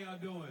 Raleigh, how y'all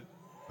doing?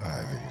 How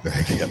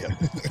y'all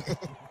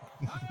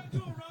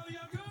doing, Raleigh?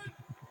 Y'all good?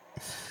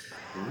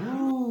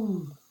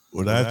 Ooh.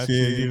 What I tell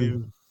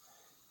you,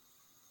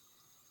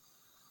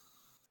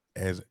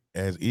 as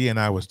E and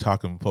I was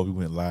talking before we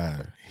went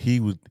live,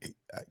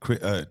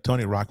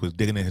 Tony Rock was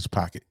digging in his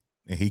pocket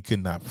and he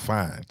could not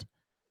find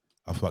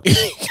a fucking.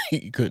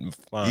 He couldn't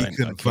find.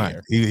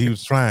 He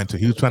was trying to.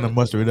 He was trying to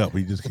muster it up.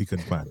 He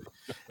couldn't find it.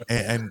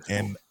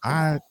 And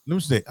I let me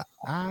say,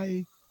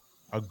 I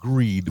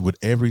agreed with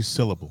every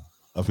syllable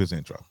of his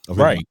intro.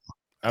 Right.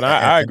 And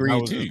I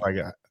agree too. Like,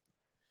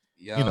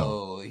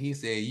 he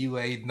said you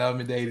ain't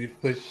nominated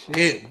for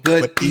shit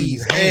but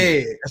these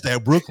heads. That's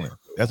that Brooklyn.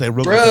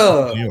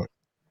 Bro, New York.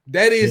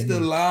 That is the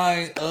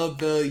line of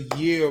the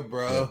year,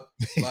 bro.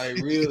 Yeah. Like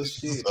real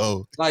shit.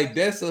 So, like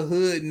that's a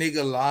hood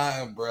nigga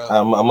line, bro.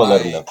 I'm gonna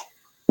let him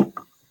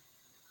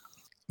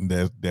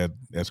know.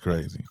 That's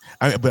crazy.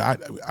 I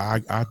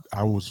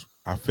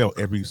felt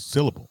every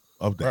syllable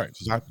of that. Right.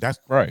 So that's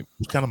right.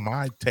 Was kind of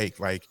my take.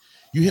 Like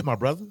you hit my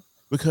brother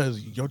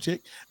because your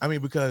chick. I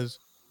mean, because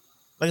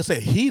like I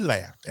said, he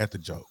laughed at the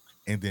joke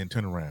and then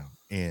turned around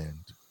and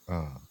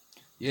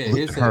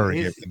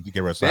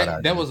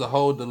that was a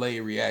whole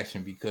delayed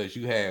reaction because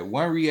you had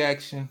one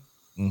reaction.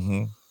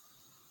 Mm-hmm.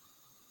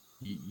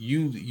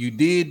 You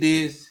did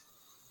this.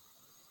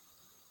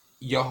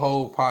 Your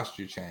whole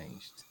posture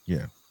changed.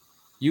 Yeah.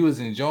 You was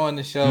enjoying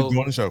the show.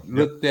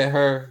 Looked at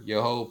her.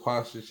 Your whole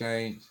posture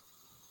changed.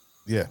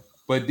 Yeah.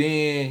 But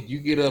then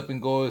you get up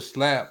and go and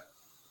slap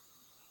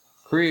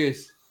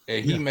Chris,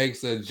 and he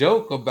makes a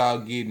joke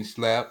about getting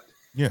slapped.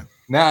 Yeah.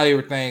 Now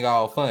everything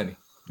all funny.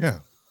 Yeah.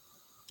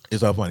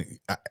 It's all funny.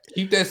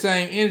 Keep that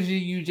same energy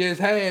you just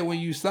had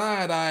when you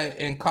side-eye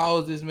and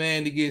caused this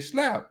man to get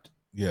slapped.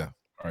 Yeah.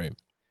 All right.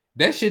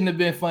 That shouldn't have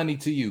been funny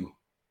to you.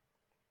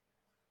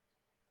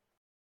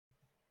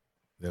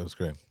 That was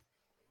great.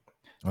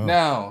 Oh.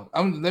 Now,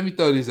 let me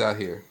throw this out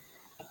here.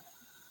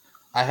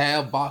 I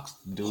have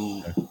boxed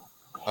dude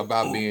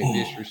about being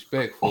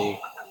disrespectful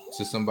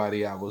to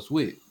somebody I was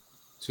with,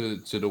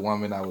 to the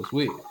woman I was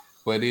with,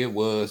 but it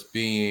was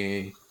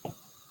being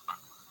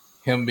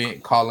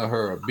calling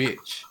her a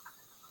bitch,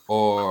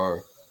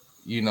 or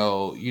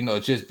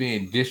just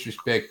being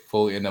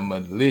disrespectful in a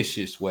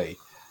malicious way.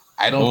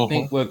 I don't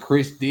think what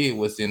Chris did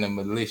was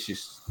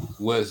malicious.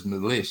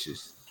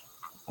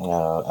 I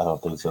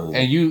don't think so either.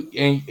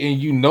 And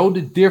you know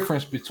the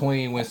difference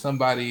between when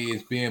somebody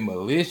is being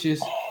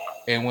malicious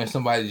and when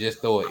somebody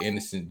just throw an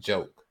innocent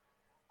joke.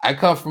 I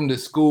come from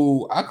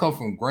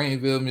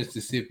Greenville,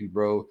 Mississippi,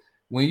 bro.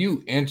 When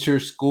you enter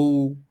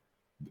school,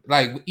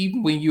 like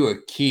even when you're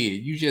a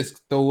kid, you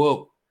just throw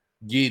up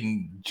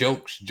getting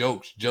jokes.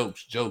 You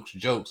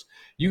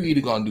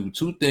either gonna do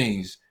two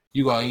things.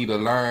 You're gonna either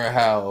learn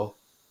how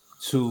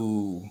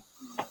to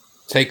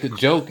take a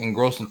joke and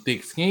grow some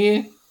thick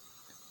skin,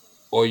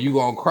 or you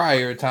gonna cry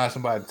every time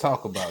somebody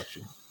talk about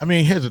you. I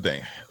mean, here's the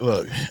thing.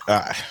 Look,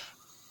 I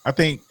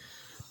think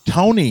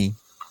Tony,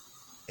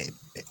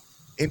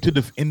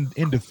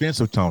 in defense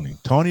of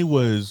Tony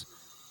was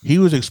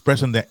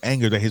expressing the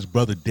anger that his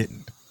brother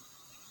didn't,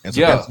 and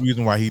so that's the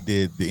reason why he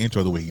did the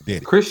intro the way he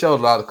did it. Chris showed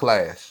a lot of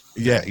class.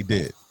 Yeah, he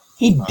did.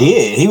 He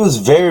did. He was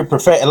very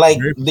professional. Like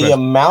the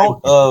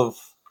amount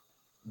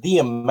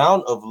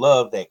of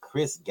love that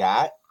Chris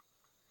got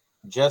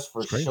just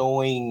for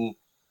showing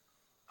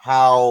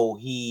how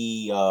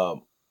he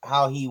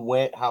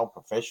went, how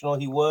professional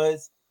he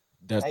was.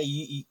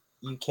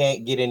 You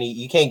can't get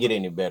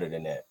any better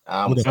than that.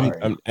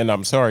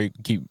 I'm sorry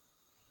to keep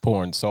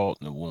pouring salt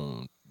in the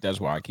wound.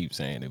 That's why I keep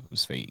saying it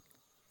was fake.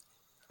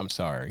 I'm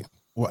sorry.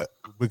 What?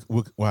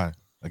 Why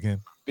again?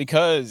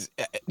 Because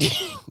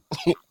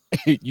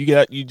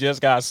you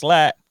just got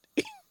slapped.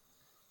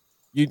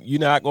 You're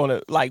not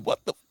gonna like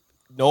what the.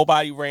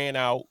 Nobody ran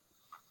out.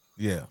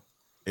 Yeah.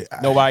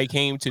 Nobody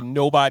came to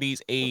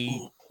nobody's aid.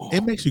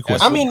 It makes you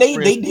question. I mean,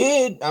 they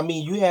did. I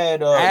mean, you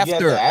had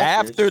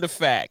after the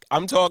fact.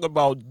 I'm talking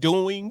about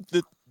doing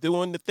the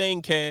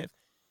thing, Kev.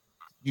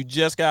 You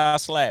just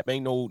got slapped.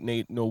 Ain't no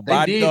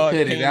bodyguard.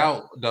 They did cut it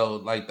out though.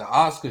 Like the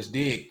Oscars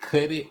did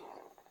cut it.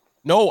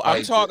 No, like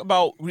I'm talking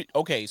about.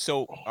 Okay,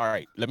 so all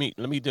right. Let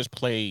me just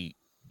play.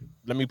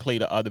 Let me play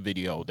the other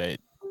video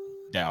that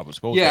I was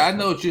supposed to. Yeah, I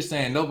know what you're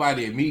saying.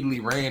 Nobody immediately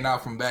ran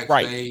out from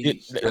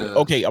backstage. Right.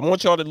 Okay, I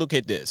want y'all to look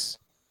at this.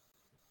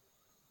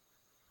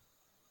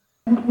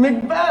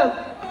 Macbeth,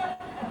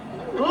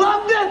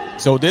 loved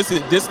it. So this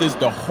is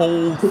the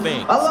whole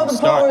thing. I love the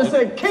part where it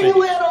said, King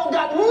Lear don't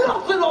got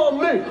nothing on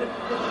me.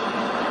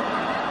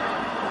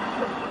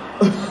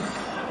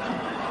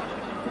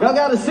 Y'all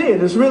got to see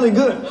it. It's really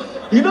good.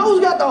 You know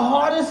who's got the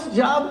hardest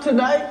job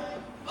tonight?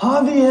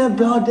 Javier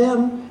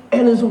Bardem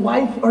and his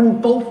wife are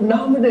both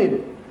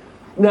nominated.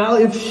 Now,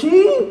 if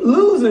she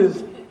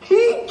loses,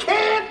 he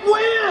can't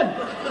win.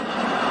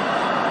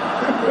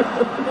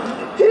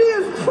 He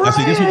is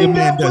praying this is what the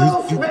man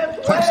does. He right?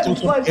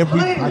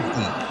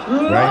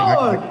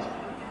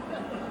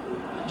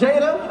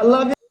 Jada, I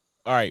love you.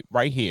 All right,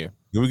 right here.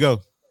 Here we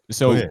go.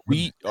 So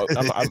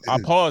I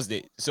paused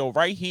it. So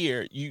right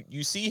here,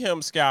 you see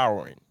him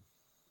scouring.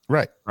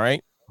 Right.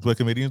 Right. That's what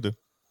comedians do.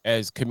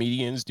 As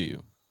comedians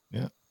do.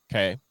 Yeah.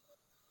 Okay.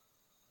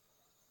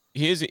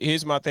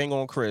 Here's my thing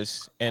on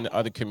Chris and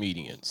other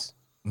comedians.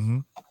 Mm-hmm.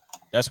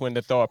 That's when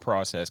the thought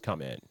process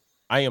come in.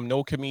 I am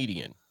no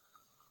comedian.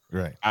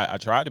 Right. I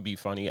try to be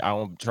funny. I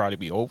don't try to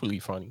be overly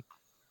funny,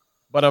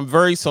 but I'm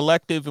very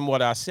selective in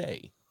what I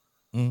say.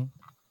 Mm-hmm.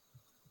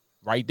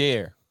 Right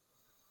there.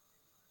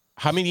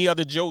 How many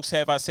other jokes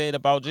have I said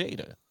about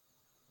Jada?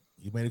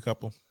 You made a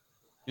couple.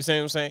 You see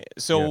what I'm saying?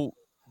 So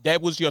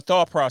that was your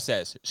thought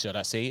process. Should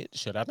I say it?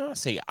 Should I not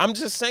say it? I'm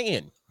just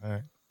saying. All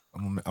right.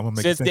 I'm gonna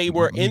make since they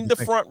were in the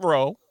front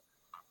row,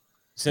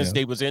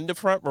 they was in the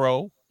front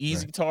row,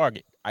 easy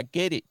target. I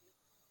get it.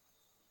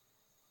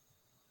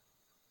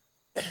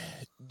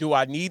 Do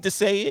I need to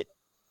say it?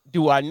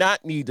 Do I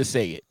not need to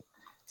say it?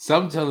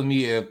 Some telling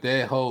me if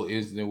that whole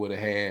incident would have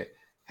had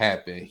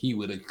happened, he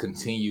would have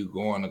continued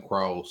going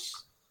across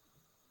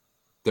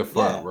the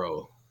front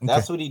row.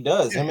 That's what he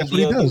does. Yeah, that's what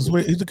he does.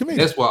 He's a comedian.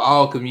 That's what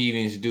all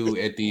comedians do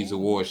at these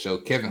award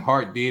shows. Kevin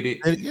Hart did it.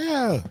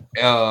 Yeah.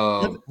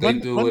 They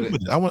do it.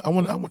 I want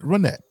to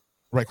run that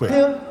right quick.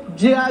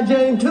 G.I.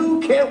 Jane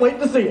 2, can't wait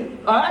to see it.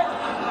 All right?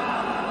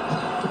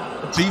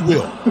 See,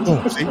 Will.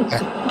 Boom. See?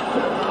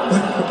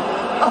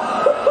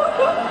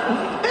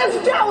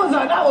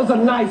 That was a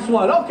nice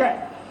one.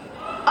 Okay.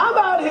 I'm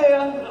out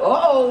here.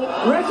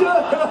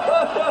 Richard.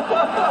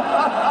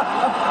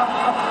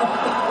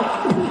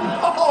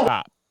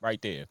 Stop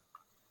right there.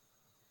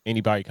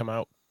 Anybody come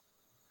out?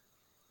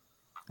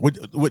 What do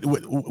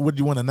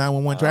you want, a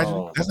 911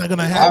 tragedy? That's not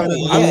gonna happen.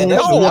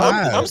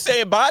 I'm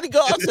saying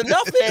bodyguards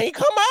enough. They ain't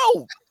come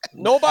out.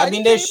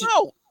 Nobody came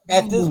out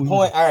at this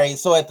point. All right,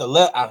 so at the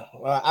left,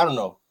 I don't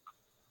know.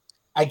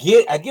 I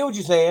get what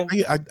you're saying.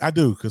 I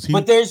do,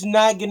 but there's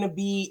not gonna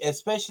be,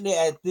 especially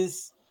at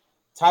this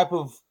type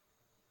of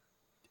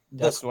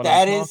the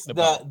status,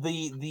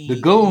 the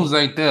goons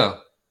ain't there.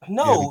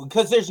 No,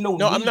 because there's no.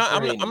 No, I'm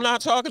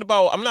not talking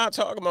about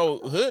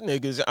hood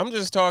niggas. I'm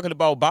just talking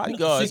about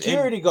bodyguards,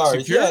 security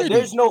guards. Yeah,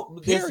 there's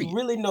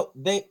really no.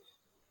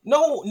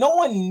 No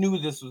one knew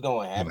this was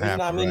going to happen. You know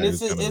what I mean,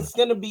 it's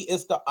gonna be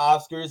the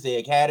Oscars, the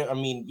Academy. I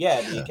mean,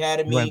 the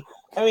Academy. Right.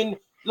 I mean,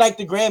 like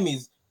the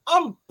Grammys.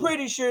 I'm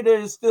pretty sure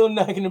there's still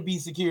not going to be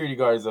security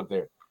guards up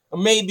there. Or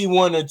maybe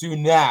one or two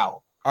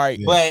now. All right,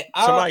 but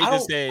I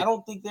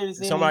don't think there's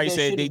any. Somebody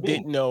said they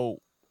didn't know.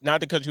 Not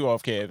to cut you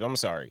off, Kev. I'm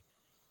sorry.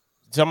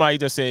 Somebody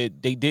just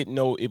said they didn't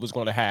know it was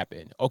going to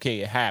happen.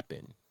 Okay, it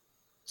happened.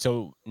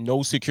 So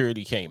no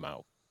security came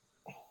out.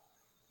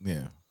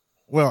 Yeah.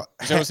 Well,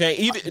 you know what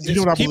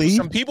I'm saying?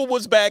 Some people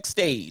was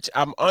backstage.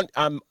 I'm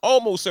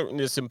almost certain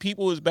that some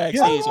people was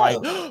backstage. Like,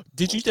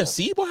 did you just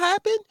see what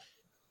happened?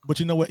 But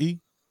you know what, E?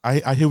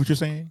 I hear what you're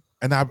saying,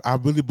 and I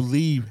really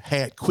believe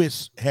had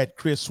Chris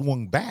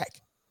swung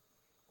back,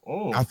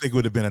 I think it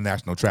would have been a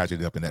national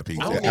tragedy up in that piece.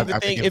 I don't even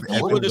think if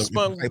he would have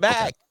swung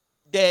back,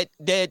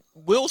 that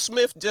Will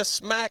Smith just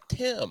smacked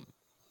him.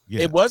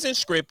 Yeah. It wasn't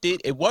scripted.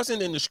 It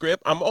wasn't in the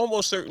script. I'm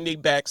almost certain they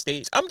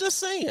backstage. I'm just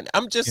saying.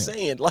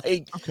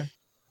 Like,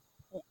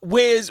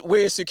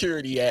 where's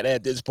security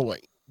at this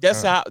point?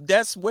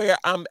 That's where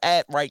I'm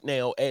at right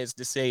now, as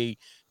to say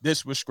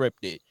this was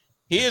scripted.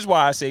 Here's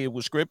why I say it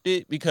was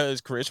scripted,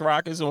 because Chris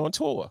Rock is on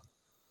tour.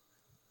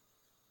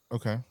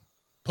 Okay.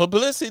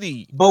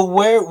 Publicity. But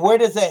where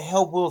does that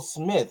help Will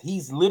Smith?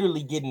 He's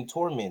literally getting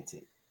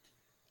tormented.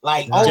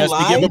 Like, just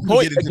online? to give a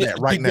point,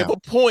 give a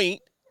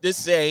point to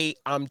say,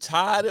 I'm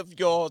tired of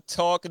y'all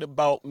talking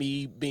about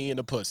me being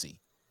a pussy.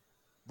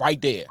 Right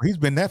there. He's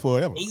been that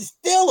forever. He's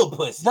still a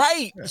pussy.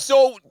 Right. Yeah.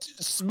 So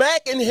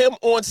smacking him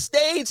on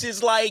stage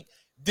is like,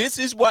 this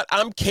is what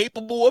I'm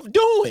capable of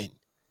doing.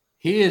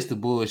 Here's the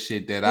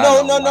bullshit that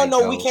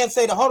No. We can't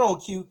say that. Hold on,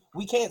 Q.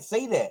 We can't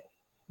say that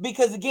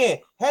because again,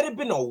 had it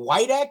been a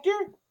white actor,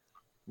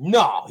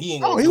 no, he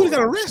ain't. He would have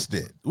got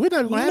arrested. We're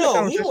not going to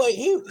have he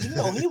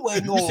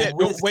wasn't going to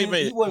risk. Wait a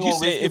minute. You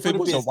said if it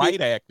was a white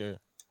actor,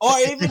 or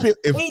even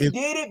if he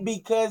did it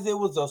because it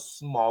was a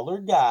smaller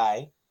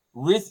guy.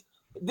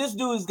 This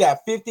dude's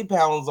got 50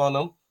 pounds on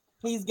him.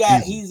 He's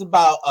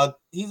about a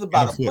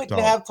foot and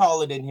a half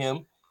taller than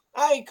him.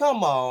 Hey,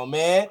 come on,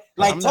 man.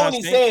 Like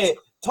Tony said.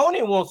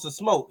 Tony wants to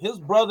smoke. His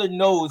brother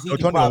knows he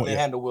can probably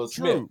handle Will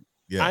Smith. True.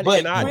 Yeah.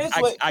 But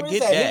I get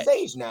that. His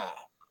age now.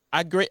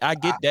 I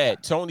get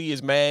that. Tony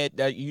is mad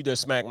that you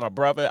just smacked my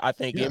brother. I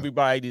think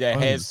everybody that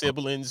has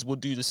siblings will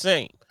do the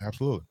same.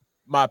 Absolutely.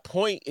 My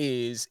point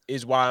is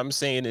why I'm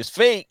saying it's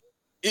fake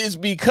is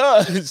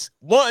because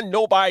one,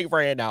 nobody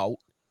ran out.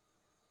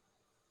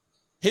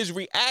 His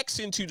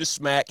reaction to the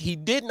smack, he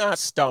did not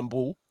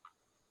stumble.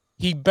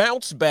 He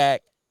bounced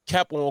back.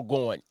 Kept on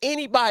going.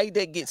 Anybody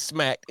that gets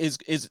smacked is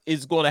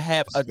going to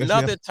have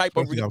another type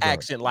of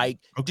reaction. Like,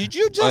 did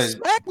you just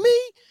smack me?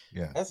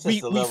 Yeah, that's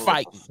just we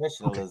fight.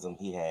 Professionalism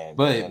he had.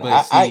 But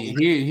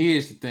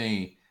here's the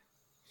thing.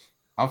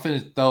 I'm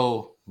finna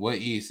throw what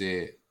he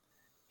said.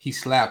 He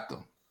slapped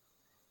him.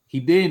 He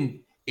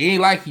didn't. It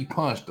ain't like he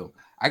punched him.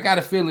 I got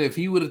a feeling if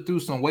he would have threw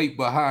some weight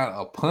behind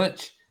a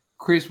punch,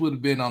 Chris would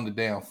have been on the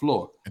damn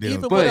floor.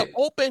 Even with an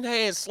open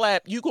hand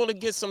slap, you're going to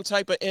get some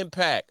type of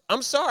impact.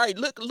 I'm sorry.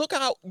 Look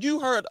how you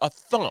heard a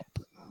thump.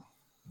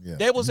 Yeah,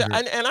 there was and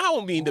I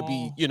don't mean to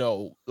be,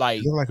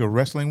 like a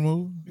wrestling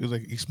move. It was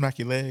like he smack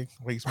your leg.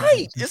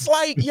 Right. It's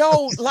like,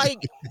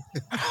 like.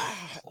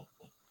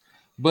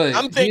 But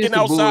I'm thinking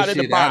outside of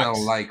the box. I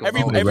don't like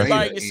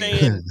everybody is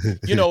saying,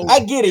 I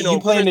get it. You're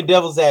playing the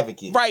devil's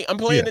advocate. Right. I'm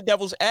playing the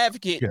devil's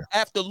advocate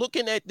after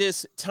looking at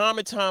this time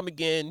and time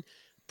again.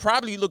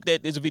 Probably looked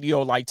at this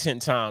video like 10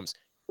 times.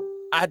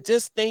 I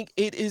just think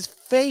it is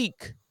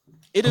fake.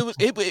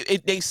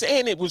 They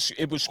saying it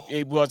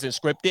wasn't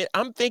scripted.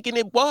 I'm thinking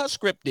it was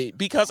scripted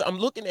because I'm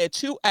looking at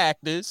two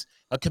actors,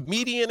 a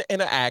comedian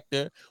and an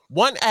actor.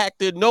 One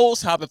actor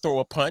knows how to throw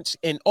a punch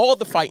in all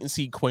the fighting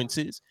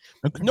sequences.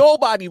 Okay.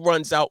 Nobody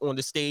runs out on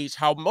the stage.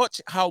 How much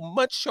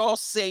y'all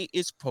say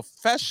is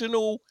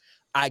professional?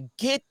 I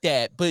get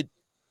that, but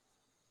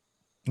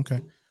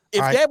okay,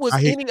 if that was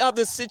any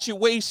other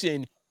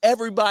situation,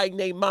 everybody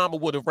named Mama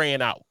would have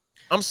ran out.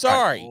 I'm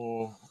sorry.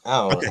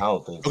 I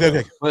don't think so.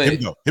 Okay.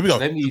 Here we go.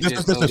 Let me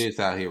just throw this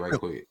out here right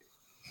quick.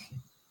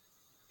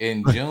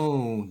 In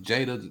June,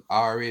 Jada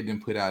already done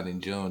put out in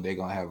June, they're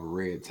gonna have a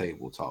red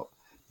table talk.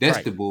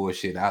 That's the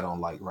bullshit I don't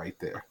like right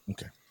there.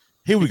 Okay.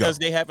 Here we go. Because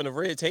they having a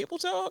red table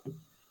talk?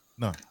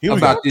 No. Here we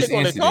go. This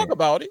they're gonna talk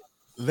about it.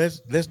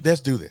 Let's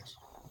do this.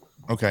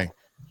 Okay.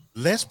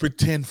 Let's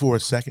pretend for a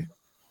second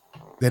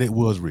that it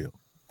was real.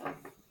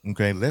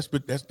 Okay. Let's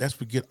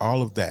forget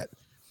all of that.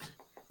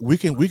 We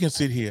can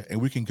sit here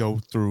and we can go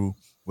through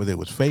whether it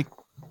was fake,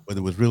 whether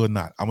it was real or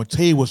not. I'm gonna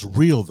tell you what's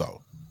real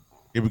though.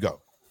 Here we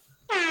go.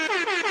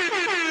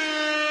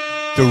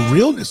 The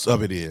realness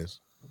of it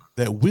is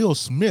that Will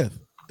Smith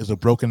is a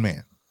broken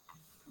man.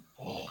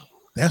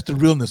 That's the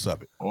realness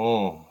of it.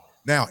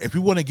 Now, if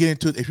you want to get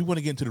into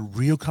the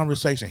real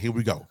conversation, here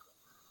we go.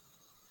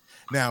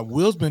 Now,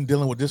 Will's been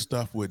dealing with this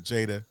stuff with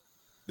Jada,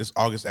 this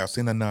August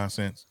Alsina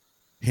nonsense,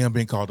 him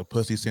being called a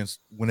pussy since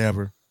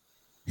whenever.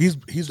 He's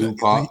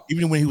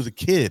even when he was a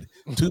kid,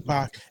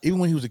 Tupac. Even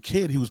when he was a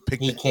kid, he was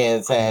picked. He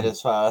can't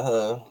satisfy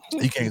her.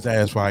 He can't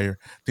satisfy her.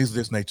 Things of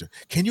this nature.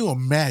 Can you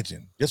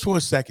imagine, just for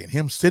a second,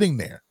 him sitting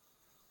there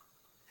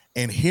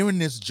and hearing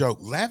this joke,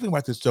 laughing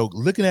about this joke,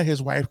 looking at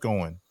his wife,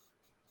 going,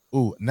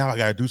 "Ooh, now I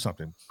gotta do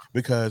something."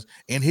 Because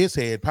in his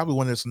head, probably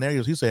one of the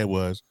scenarios he said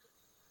was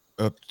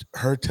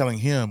her telling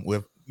him,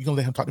 "With you gonna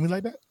let him talk to me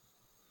like that?"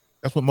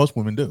 That's what most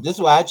women do. This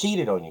is why I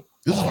cheated on you.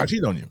 This is why I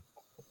cheated on you.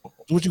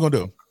 So what you gonna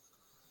do?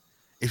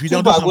 If you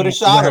Tupac don't would have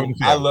shot him.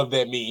 I love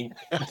that meme.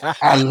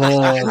 I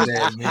love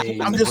that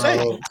meme. I'm just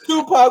saying.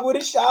 Tupac would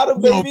have shot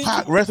him, baby.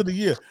 Pac rest of the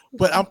year.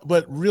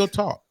 But real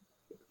talk.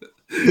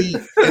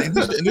 And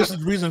this is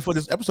the reason for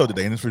this episode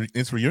today, and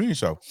it's reunion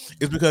show,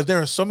 is because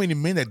there are so many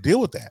men that deal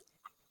with that.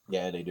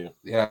 Yeah, they do.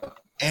 Yeah.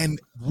 And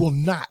will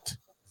not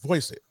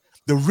voice it.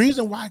 The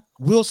reason why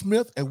Will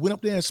Smith went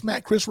up there and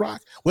smacked Chris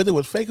Rock, whether it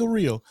was fake or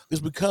real,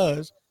 is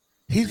because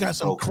he's got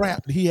some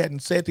crap that he hadn't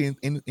said to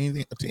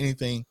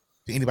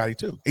anybody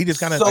too. He just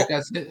kind of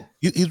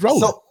he's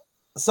rolling.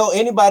 So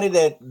anybody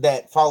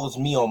that follows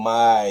me on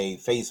my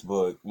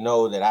Facebook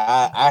know that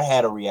I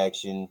had a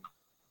reaction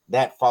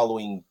that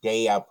following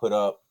day. I put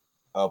up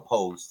a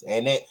post,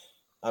 and it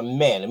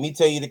man, let me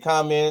tell you the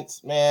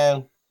comments,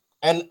 man.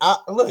 And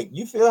look,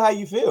 you feel how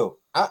you feel.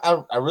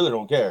 I really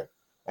don't care.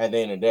 At the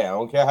end of the day, I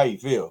don't care how you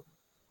feel.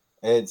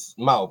 It's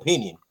my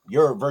opinion.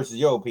 Your versus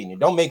your opinion.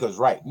 Don't make us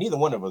right. Neither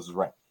one of us is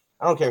right.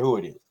 I don't care who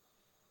it is.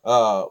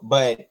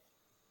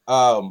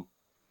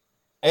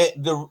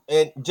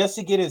 And just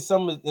to get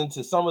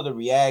into some of the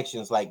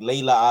reactions, like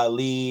Layla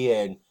Ali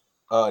and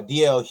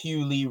DL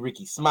Hughley,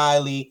 Ricky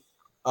Smiley,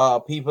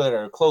 people that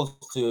are close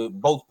to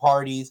both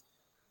parties.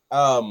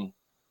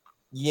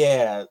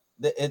 Yeah,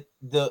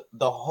 the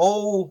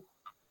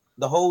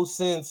whole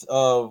sense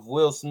of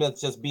Will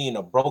Smith just being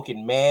a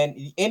broken man.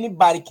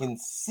 Anybody can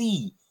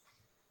see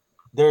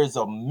there's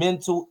a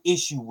mental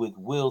issue with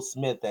Will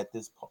Smith at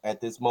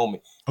this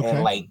moment. Okay.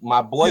 And like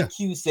my boy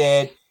Q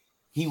said,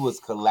 he was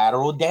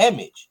collateral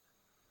damage.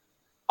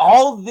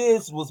 All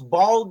this was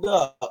balled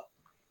up,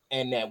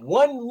 and that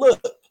one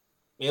look,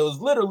 it was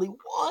literally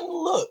one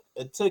look.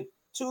 It took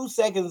 2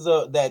 seconds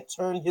that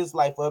turned his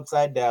life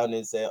upside down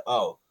and said,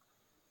 "Oh,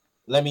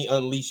 let me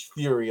unleash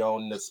fury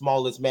on the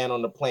smallest man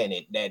on the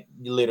planet that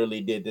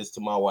literally did this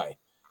to my wife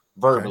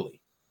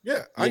verbally." Okay.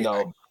 Yeah, I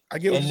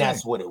get what, and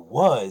that's what it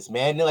was,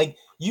 man. Like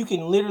you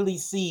can literally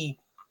see,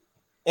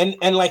 and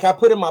like I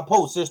put in my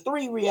post, there's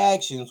 3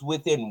 reactions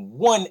within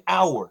 1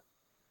 hour.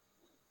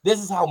 This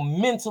is how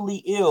mentally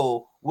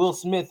ill Will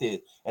Smith is.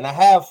 And I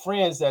have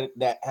friends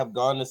that have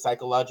gone to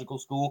psychological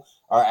school,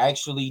 are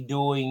actually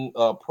doing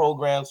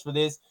programs for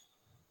this.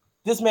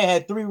 This man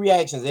had 3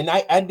 reactions, and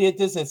I did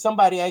this, and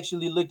somebody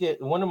actually looked at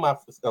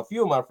a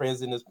few of my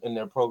friends in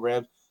their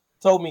programs,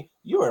 told me,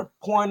 "You are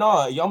point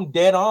on. I'm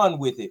dead on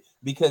with it,"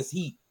 because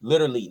he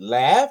literally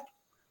laughed.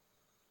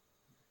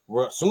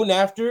 Soon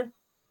after,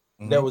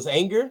 there was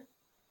anger,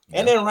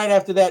 and then right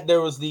after that,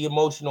 there was the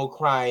emotional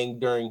crying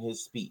during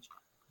his speech.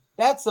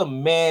 That's a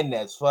man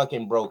that's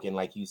fucking broken,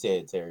 like you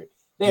said, Terry.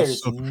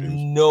 There's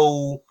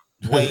no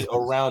way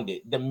around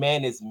it. The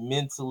man is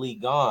mentally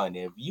gone.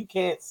 If you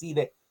can't see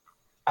that,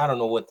 I don't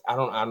know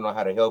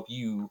how to help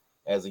you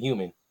as a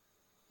human.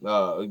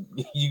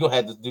 You're gonna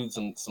have to do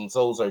some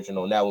soul searching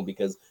on that one,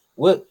 because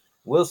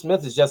Will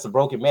Smith is just a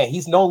broken man.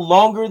 He's no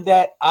longer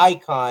that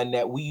icon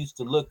that we used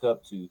to look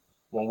up to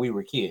when we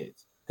were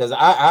kids. Because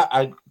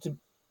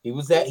he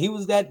was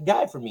that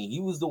guy for me.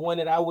 He was the one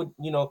that I would,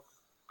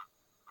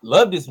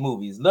 loved his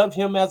movies, loved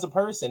him as a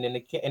person and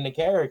the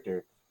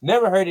character.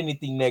 Never heard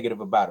anything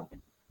negative about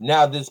him.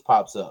 Now this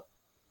pops up.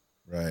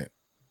 Right.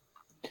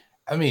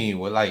 I mean,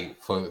 well, like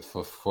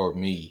for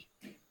me,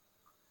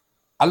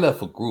 I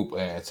left an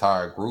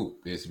entire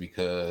group, is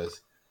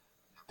because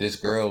this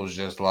girl was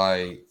just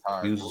like,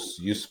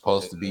 you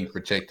supposed to be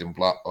protecting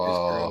black.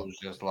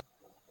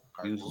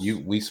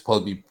 We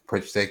supposed to be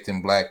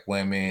protecting black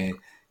women.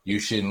 You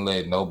shouldn't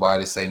let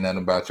nobody say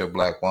nothing about your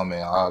black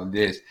woman. All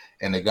this,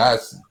 and the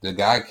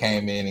guy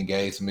came in and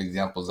gave some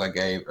examples I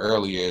gave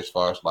earlier, as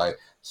far as like,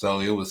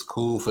 so it was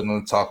cool for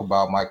them to talk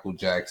about Michael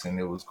Jackson.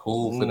 It was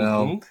cool for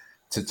them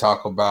to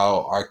talk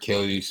about R.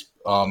 Kelly's,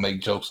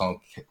 make jokes on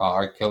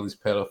R. Kelly's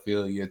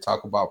pedophilia.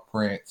 Talk about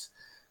Prince.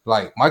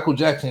 Like Michael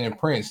Jackson and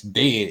Prince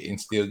dead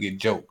and still get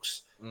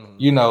jokes.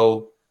 You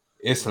know,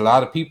 it's a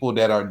lot of people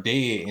that are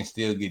dead and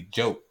still get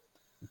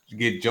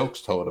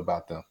jokes told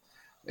about them.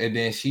 And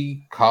then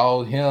she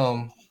called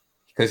him,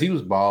 because he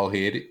was bald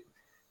headed.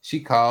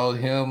 She called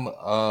him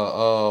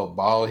a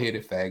bald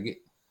headed faggot,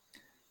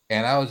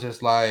 and I was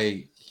just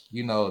like,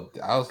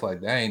 I was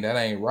like, dang, that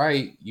ain't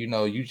right.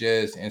 You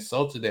just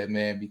insulted that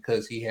man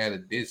because he had a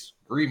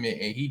disagreement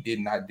and he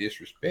did not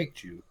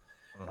disrespect you.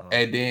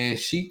 And then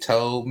she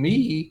told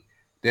me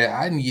that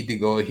I need to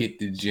go hit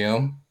the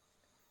gym,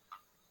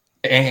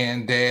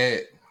 and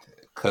that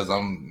because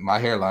my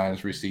hairline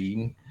is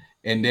receding,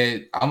 and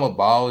that I'm a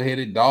bald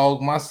headed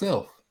dog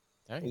myself.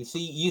 You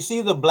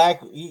see the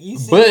black. You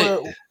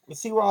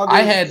see where all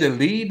I had to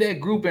leave that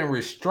group and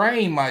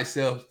restrain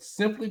myself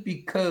simply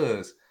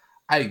because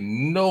I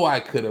know I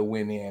could have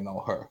went in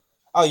on her.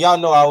 Oh, y'all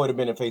know I would have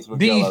been in Facebook.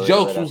 These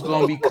jokes was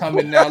gonna be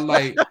coming out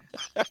like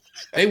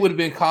they would have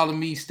been calling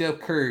me Steph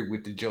Curry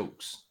with the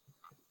jokes.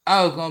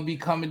 I was gonna be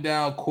coming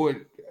down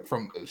court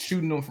from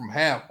shooting them from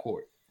half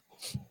court.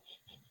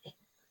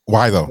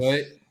 Why though?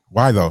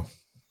 Why though?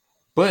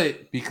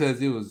 But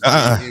because it was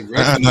no. We're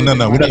not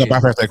gonna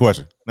bypass that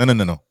question. No. We're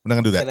not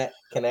gonna do that.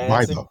 Can I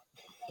why answer? Though?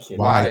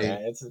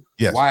 Why?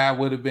 Yes. Why I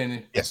would have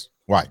been? Yes.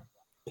 Why?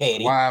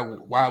 Petty. Why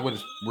I would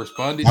have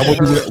responded?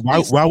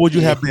 Why would you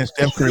have been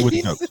Steph Curry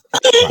with jokes?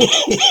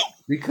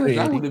 Because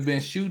I would have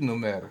been shooting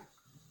them at her.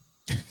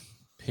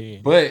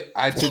 But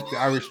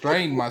I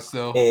restrained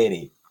myself.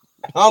 Petty.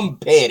 I'm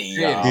petty,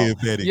 y'all.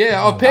 Petty.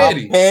 Yeah, I'm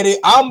petty.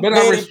 But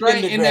I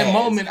restrained in that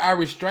moment. I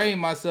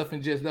restrained myself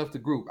and just left the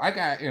group. I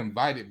got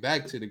invited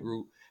back to the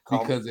group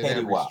because of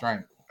that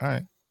restraint. All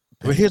right,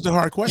 but here's the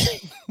hard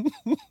question.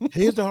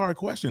 Here's the hard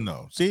question,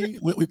 though. See,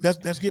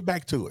 let's get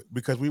back to it,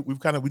 because we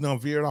don't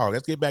veer it all.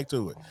 Let's get back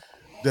to it.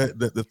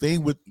 The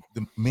thing with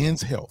the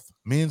men's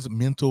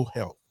mental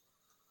health,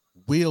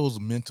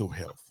 Will's mental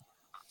health,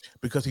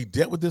 because he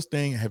dealt with this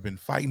thing and have been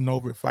fighting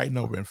over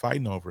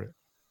it.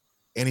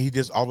 And he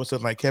just all of a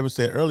sudden, like Kevin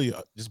said earlier,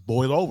 just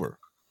boiled over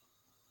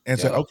and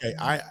said, okay,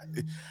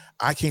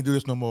 I can't do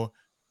this no more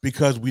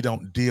because we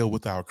don't deal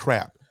with our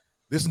crap.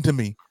 Listen to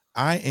me.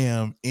 I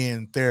am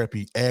in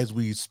therapy as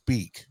we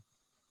speak.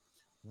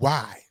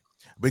 Why?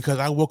 Because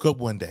I woke up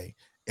one day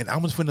and I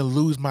was finna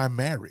lose my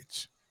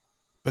marriage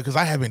because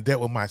I haven't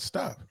dealt with my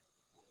stuff.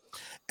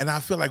 And I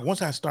feel like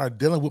once I start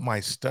dealing with my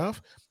stuff,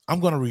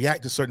 I'm going to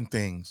react to certain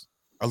things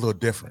a little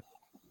different.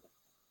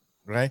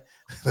 Right?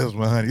 That was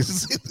my honey.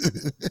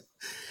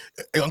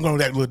 I'm going to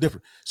react a little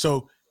different.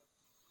 So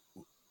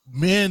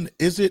men,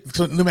 so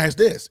let me ask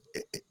this.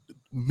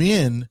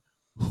 Men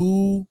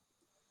who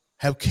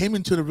have came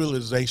into the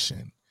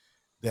realization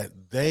that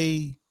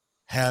they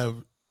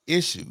have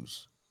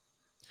issues,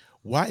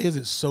 why is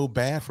it so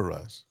bad for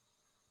us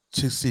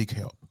to seek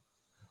help?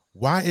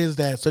 Why is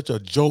that such a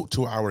jolt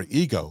to our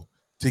ego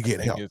to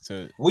get help?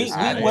 We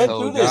went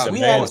through this. We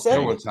had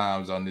several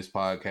times on this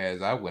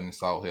podcast. I went and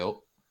sought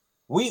help.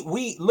 We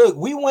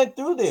went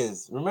through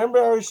this. Remember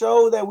our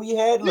show that we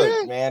had?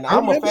 Look, man,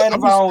 I'm a fan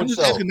of our own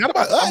show. Not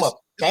about us. I'm a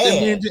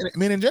fan.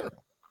 Men in general.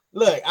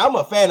 Look, I'm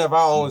a fan of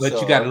our own show.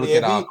 But you got to look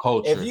at our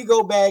culture. If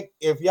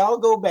y'all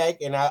go back,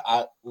 and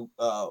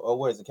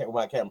where's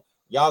my camera?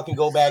 Y'all can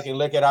go back and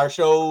look at our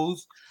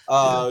shows.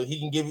 He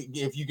can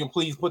if you can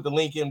please put the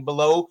link in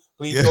below.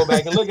 Please go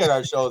back and look at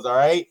our shows. All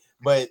right,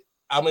 but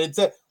I'm gonna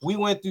tell. We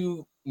went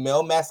through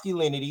male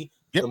masculinity,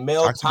 the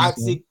male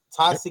toxic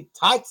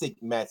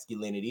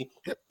masculinity.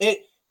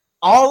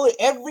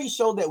 Every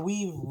show that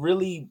we've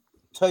really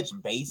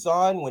touched base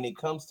on when it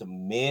comes to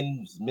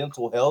men's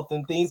mental health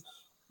and things,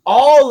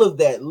 all of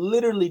that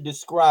literally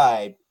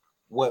describe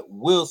what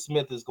Will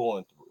Smith is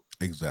going through.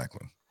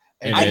 Exactly.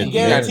 And I can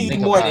guarantee you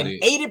more than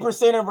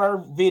 80% of our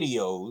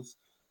videos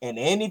and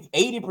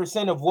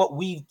 80% of what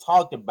we've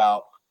talked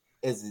about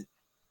is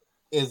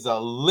a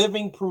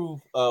living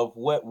proof of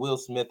what Will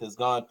Smith has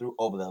gone through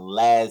over the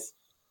last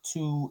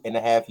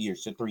 2.5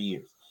 years to 3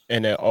 years.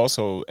 And then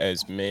also,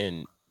 as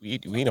men, we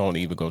don't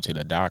even go to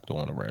the doctor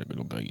on a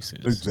regular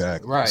basis.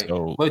 Exactly. Right.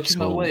 So, but you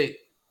know what?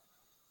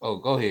 Oh,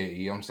 go ahead,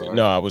 E. I'm sorry.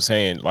 No, I was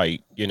saying,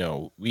 like,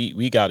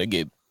 we got to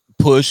get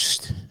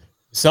pushed.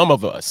 Some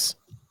of us,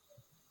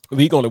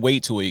 we're gonna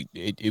wait till it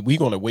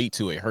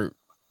hurt.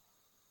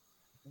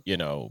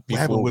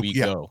 Before we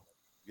go.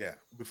 Yeah.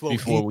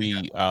 Before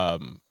we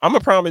I'm a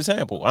prime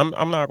example.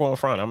 I'm not going to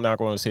front. I'm not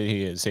going to sit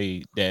here and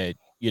say that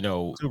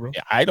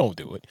I don't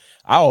do it.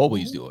 I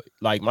always do it.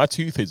 Like my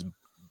tooth is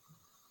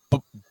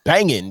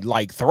banging,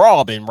 like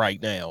throbbing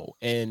right now,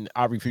 and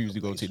I refuse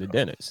to go to the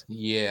dentist.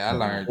 Yeah, I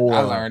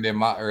learned in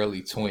my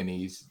early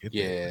 20s.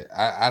 Yeah,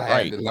 I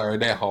had to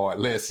learn that hard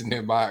lesson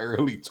in my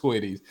early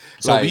 20s.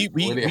 So like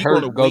when it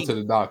hurt, go to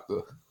the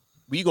doctor.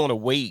 We're gonna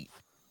wait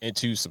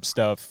until some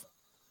stuff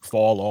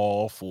fall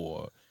off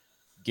or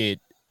get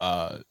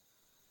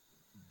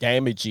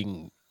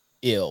damaging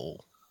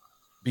ill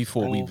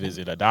before we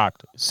visit a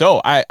doctor. So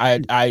I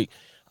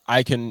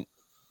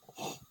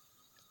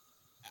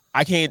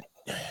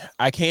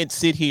can't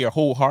sit here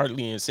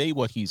wholeheartedly and say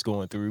what he's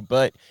going through,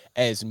 but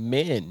as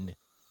men,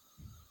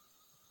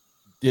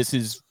 this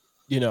is,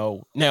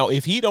 now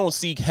if he don't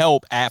seek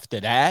help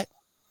after that.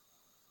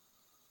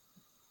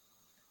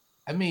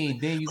 I mean,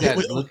 then you got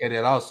to look at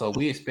it also.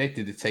 We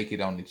expected to take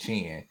it on the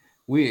chin.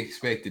 We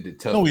expected to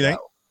tough it out.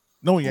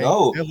 No, we ain't.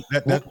 No.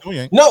 No, we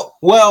ain't. No.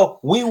 Well,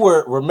 we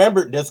were,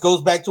 remember, this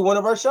goes back to one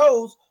of our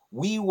shows.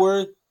 We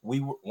were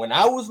when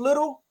I was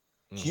little,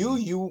 Q,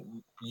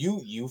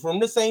 you from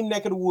the same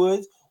neck of the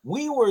woods,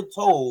 we were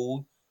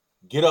told,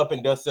 get up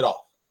and dust it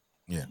off.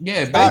 Yeah.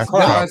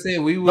 Basically, like I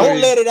said, we were. Don't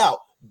let it out.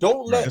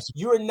 Don't let.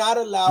 You're not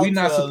allowed. We're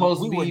not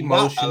supposed to be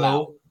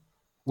emotional.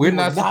 We're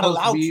not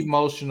supposed to be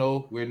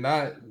emotional.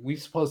 We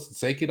supposed to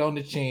take it on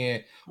the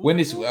chin. When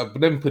it's let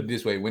me put it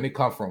this way: when it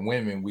comes from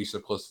women, we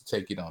supposed to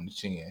take it on the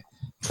chin.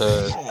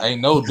 Cause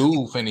ain't no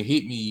dude finna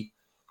hit me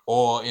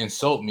or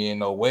insult me in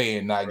no way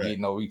and not get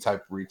no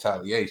type of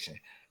retaliation.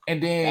 And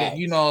then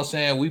you know what I'm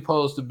saying, we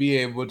supposed to be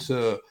able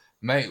to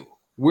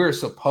we're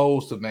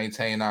supposed to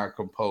maintain our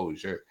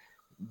composure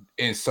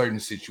in certain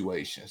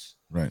situations.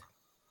 Right.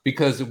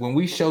 Because when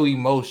we show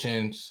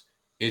emotions,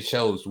 it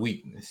shows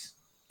weakness.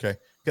 Okay.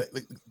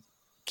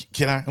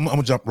 Can I? I'm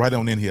gonna jump right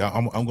on in here.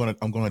 I'm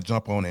gonna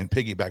jump on and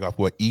piggyback off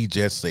what E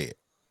just said.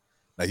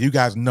 Now you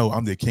guys know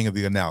I'm the king of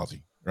the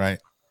analogy, right?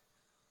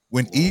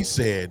 When E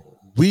said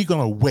we're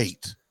gonna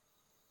wait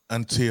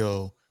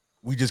until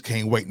we just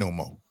can't wait no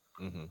more.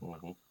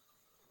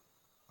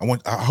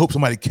 I hope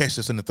somebody catch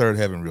this in the third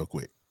heaven real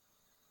quick.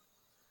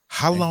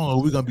 How long are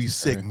we gonna be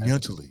sick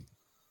mentally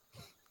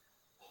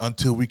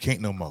until we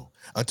can't no more?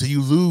 Until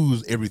you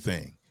lose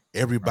everything,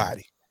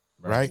 everybody.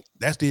 Right?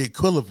 That's the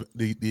equivalent,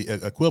 the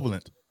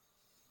equivalent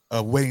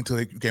of waiting until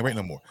you can't wait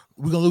no more.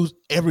 We're gonna lose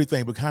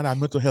everything behind our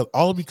mental health,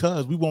 all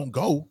because we won't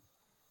go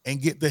and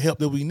get the help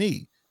that we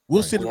need.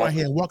 We'll sit around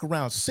here and walk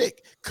around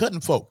sick, cutting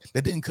folk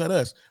that didn't cut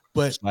us,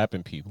 but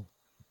slapping people.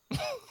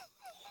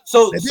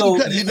 So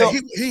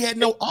he had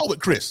no all with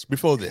Chris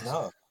before this.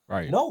 No.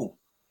 Right. No.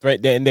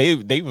 Right. And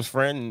they were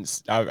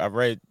friends. I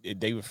read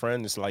they were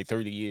friends like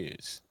 30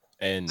 years.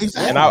 And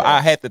I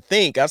had to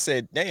think, I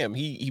said, damn,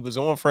 he was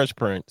on Fresh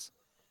Prince.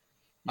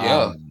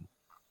 Yeah.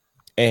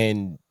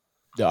 And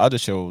the other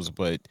shows,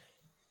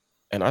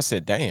 and I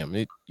said, damn,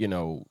 it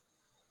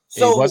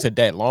wasn't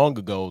that long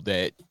ago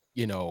that,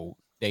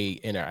 they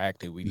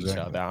interacted with each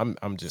other.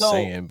 I'm just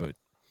saying, but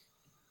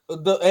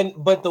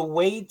the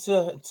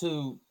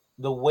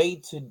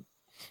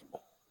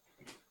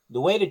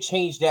way to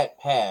change that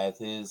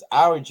path is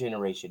our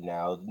generation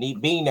now,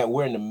 being that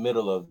we're in the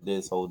middle of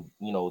this whole,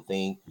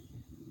 thing.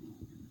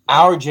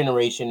 Our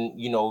generation,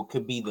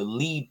 could be the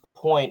lead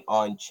point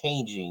on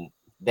changing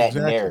that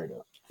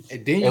narrative.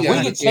 And then if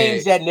we can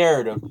change that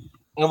narrative,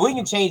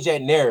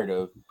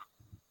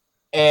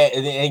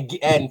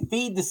 and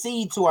feed the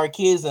seed to our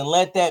kids and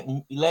let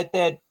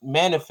that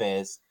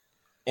manifest,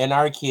 and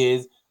our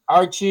kids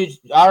will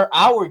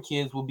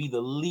be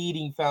the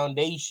leading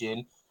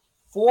foundation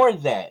for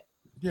that.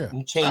 Yeah,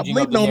 changing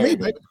of the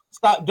narrative.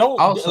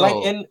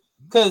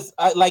 Because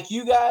like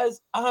you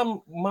guys,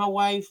 I'm my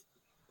wife.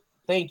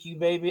 Thank you,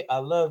 baby. I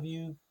love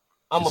you.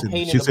 I'm a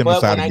pain in the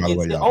butt when I get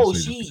sick. Oh,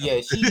 she's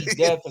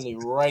definitely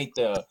right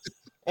there.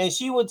 And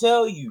she will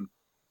tell you,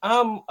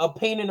 I'm a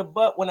pain in the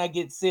butt when I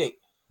get sick.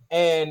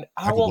 And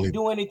I won't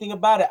do anything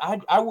about it.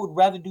 I would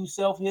rather do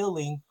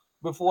self-healing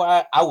before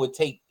I would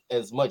take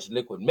as much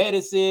liquid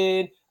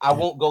medicine. I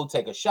won't go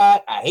take a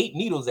shot. I hate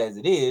needles as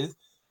it is.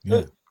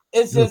 Yeah.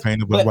 It's just a pain in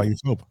the butt while you're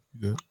sober.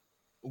 Good.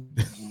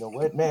 You know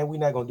what, man? We're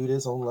not gonna do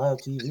this on live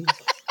TV.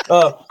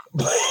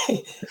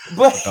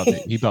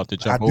 He about to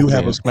jump I do over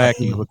have and smack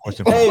you. A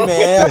question. Hey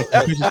man,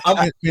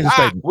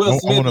 Will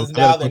Smith is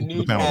now the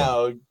new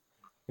town.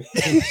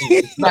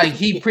 Like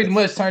he pretty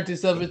much turned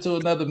himself into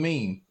another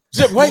meme.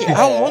 Wait, I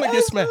don't want to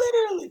get smacked.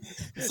 Literally.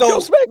 So,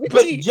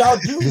 but y'all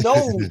do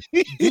know?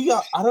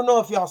 I don't know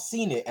if y'all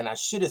seen it, and I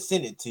should have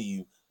sent it to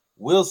you.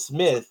 Will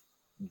Smith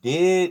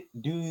did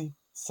do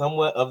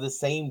somewhat of the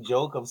same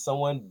joke of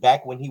someone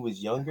back when he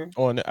was younger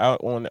on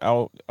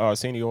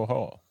Arsenio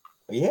Hall.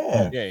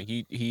 Yeah,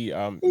 he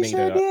made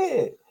sure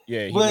did.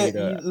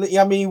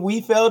 Yeah, I mean,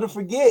 we failed to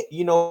forget.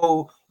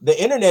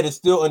 The internet is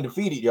still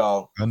undefeated,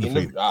 y'all.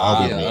 Undefeated.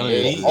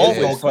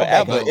 Always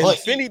forever.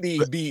 Infinity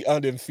be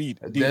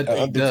undefeated.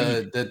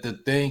 The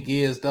thing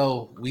is,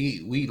 though,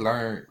 we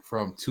learned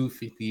from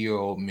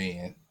 250-year-old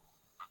men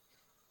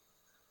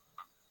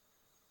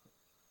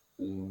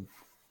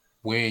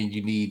when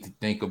you need to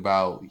think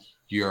about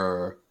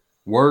your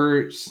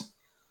words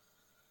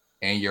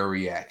and your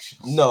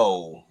reactions.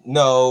 No,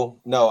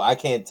 I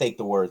can't take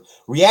the words.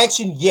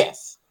 Reaction,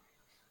 yes.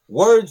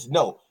 Words,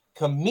 no.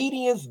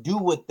 Comedians do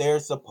what they're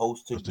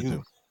supposed to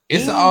do.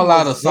 It's all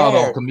out of assault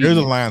on comedians.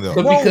 There's a line though.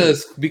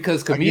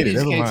 Because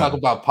comedians can't talk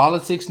about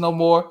politics no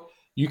more.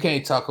 You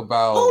can't talk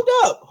about.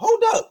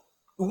 Hold up.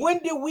 When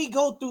did we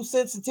go through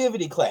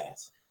sensitivity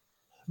class?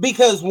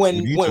 Because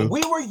when we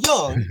were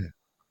young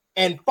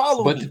and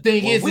followed, but the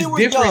thing is, it's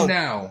different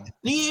now. And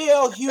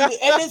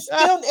it's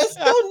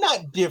still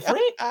not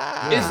different.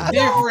 It's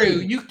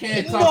different. You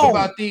can't talk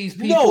about these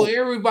people.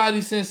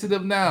 Everybody's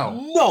sensitive now.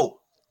 No,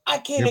 I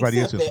can't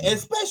accept that,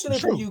 especially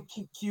for you,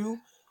 Q.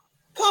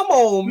 Come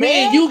on,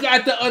 man. You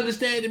got to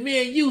understand it,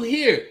 man. You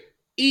here,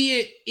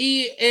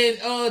 Ian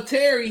and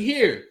Terry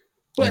here,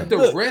 but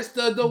the rest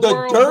of the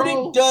world,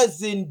 Dirty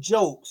Dozen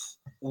jokes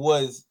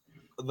was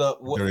the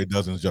Dirty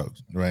Dozen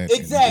jokes, right?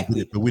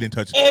 Exactly. But we didn't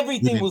touch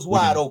everything. Was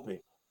wide open.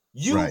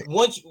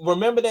 Once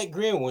remember that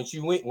grin. When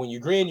you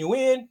grin, you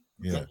win.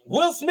 Yeah.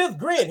 Will Smith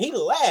grinned. He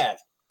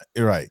laughed.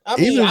 Right. I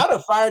mean, I'd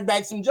have fired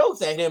back some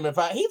jokes at him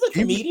he's a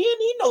comedian.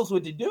 He knows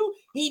what to do.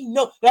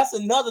 That's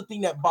another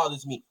thing that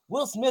bothers me.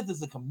 Will Smith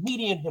is a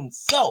comedian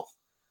himself.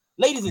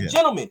 Ladies and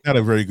gentlemen. Not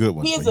a very good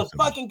one. He is a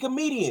fucking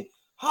comedian.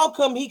 How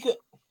come he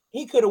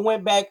could have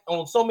went back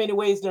on so many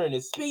ways during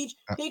his speech?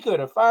 He could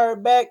have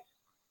fired back.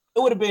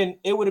 It would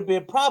have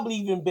been probably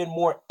even been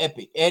more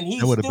epic. And he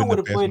still would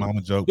have put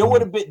there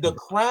would have been the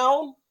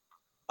crown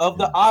of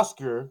the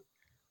Oscar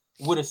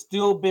would have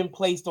still been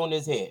placed on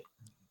his head.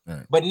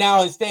 Right. But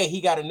now instead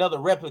he got another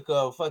replica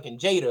of fucking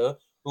Jada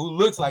who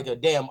looks like a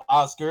damn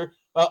Oscar.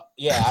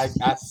 Yeah,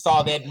 I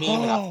saw that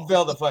meme and I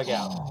fell the fuck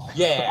out.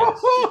 Yeah.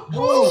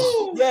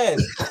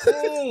 Yes.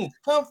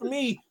 Come for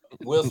me.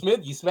 Will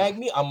Smith, you smacked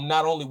me. I'm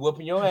not only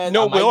whooping your ass.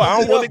 No, Will, I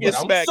don't want to get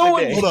smacked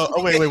today. Hold on.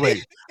 Oh,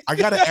 wait. I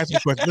got to ask you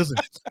a question. Listen,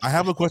 I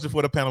have a question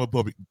for the panel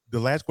the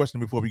last question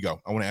before we go.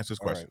 I want to ask this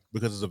question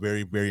because it's a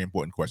very, very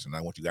important question.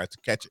 I want you guys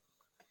to catch it.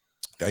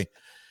 Okay.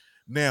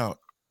 Now,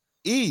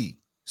 E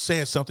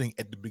said something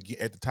at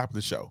the top of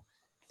the show,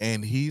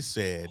 and he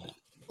said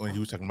when he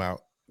was talking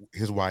about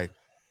his wife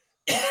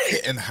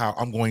and how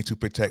I'm going to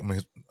protect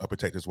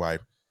his wife,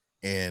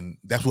 and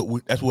that's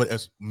what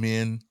as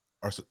men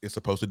is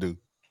supposed to do,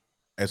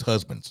 as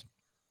husbands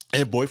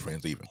and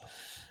boyfriends. Even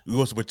we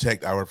want to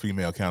protect our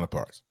female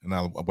counterparts and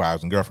our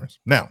wives and girlfriends.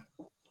 Now,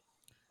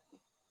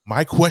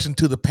 my question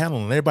to the panel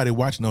and everybody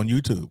watching on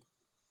YouTube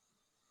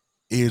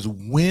is: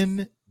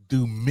 when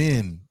do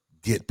men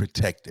get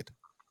protected?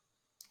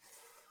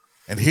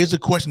 And here's the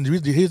question.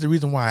 Here's the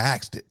reason why I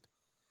asked it.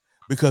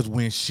 Because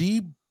when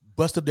she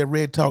busted that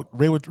red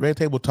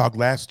table talk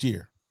last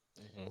year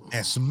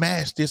and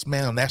smashed this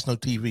man on national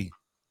TV,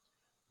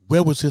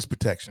 where was his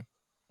protection?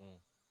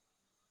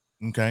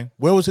 Okay,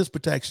 where was his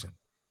protection?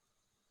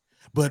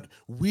 But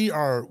we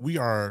are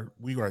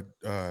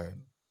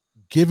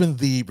given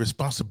the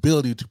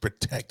responsibility to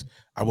protect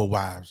our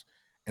wives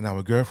and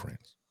our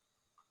girlfriends.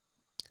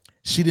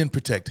 She didn't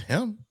protect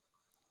him.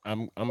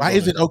 Why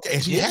is it okay?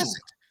 And she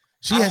hasn't.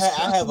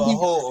 I have a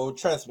whole.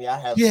 Trust me, I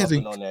have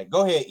something on that.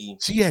 Go ahead, E.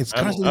 She has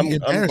constantly.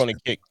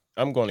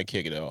 I'm going to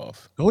kick it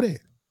off. Go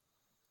ahead.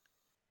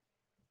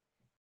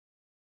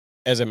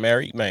 As a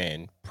married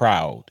man,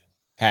 proud,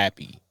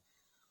 happy.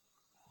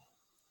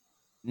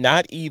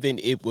 Not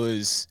even if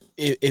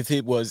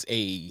it was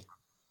a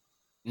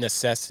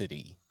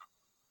necessity,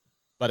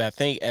 but I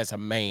think as a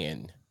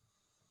man,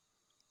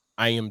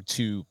 I am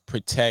to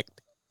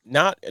protect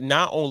not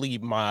only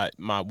my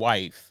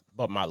wife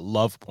but my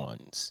loved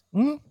ones.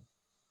 Mm-hmm.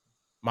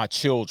 My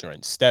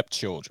children,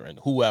 stepchildren,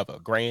 whoever,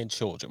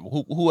 grandchildren,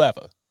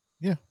 whoever.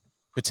 Yeah.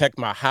 Protect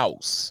my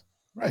house.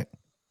 Right.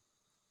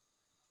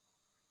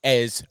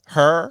 As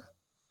her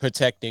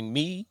protecting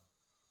me,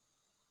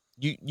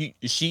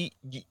 she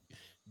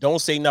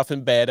don't say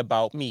nothing bad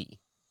about me.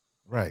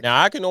 Right.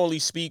 Now I can only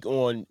speak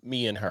on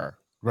me and her.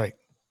 Right.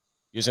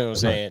 You see what I'm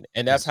saying?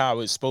 And that's how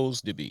it's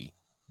supposed to be.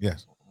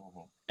 Yes.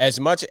 As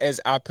much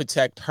as I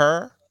protect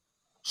her,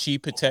 she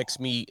protects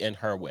me in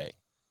her way.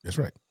 That's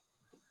right.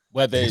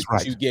 Whether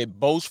you get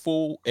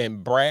boastful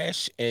and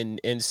brash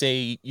and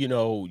say,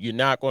 you're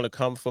not going to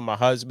come for my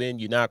husband,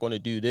 you're not going to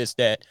do this,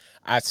 that.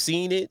 I've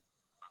seen it,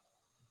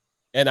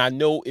 and I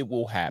know it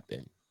will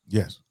happen.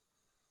 Yes.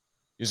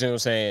 You see what I'm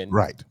saying?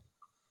 Right.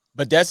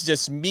 But that's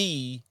just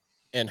me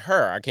and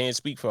her. I can't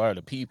speak for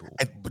other people.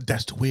 But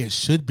that's the way it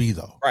should be,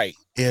 though. Right.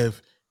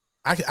 If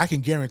I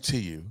can guarantee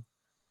you,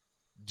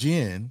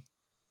 Jen,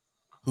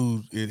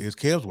 who is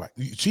Kev's wife,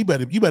 you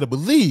better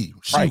believe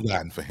she's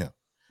riding for him.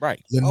 Right.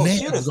 She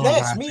would have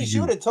snatched me. She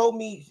would have told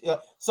me.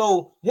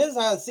 So here's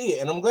how I see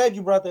it, and I'm glad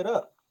you brought that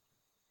up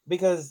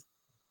because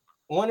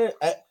I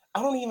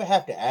don't even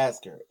have to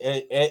ask her,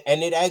 and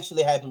it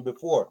actually happened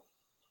before.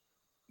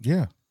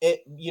 Yeah.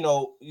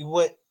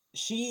 What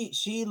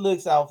she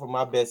looks out for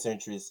my best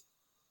interest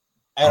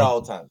at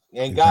all times,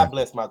 and God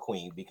bless my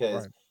queen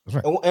because.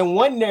 Right. And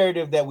one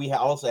narrative that we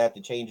also have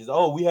to change is,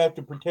 we have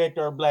to protect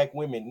our black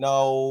women.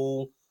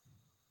 No,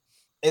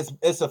 it's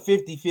a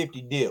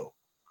 50-50 deal.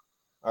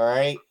 All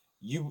right.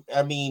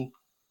 I mean,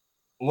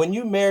 when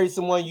you marry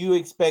someone, you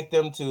expect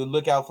them to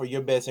look out for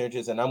your best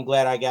interest. And I'm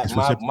glad I got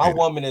my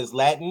woman is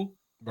Latin.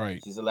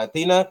 Right. She's a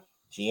Latina.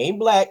 She ain't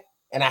black.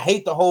 And I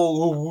hate the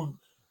whole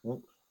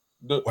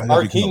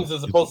our kings are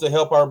supposed to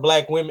help our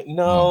black women.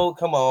 No,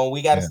 come on.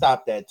 We got to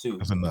stop that too.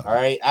 All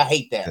right. I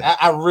hate that.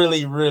 I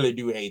really, really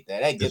do hate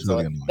that. That gets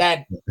really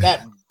that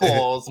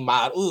balls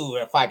my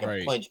if I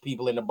can punch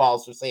people in the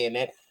balls for saying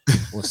that.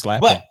 We'll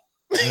slap but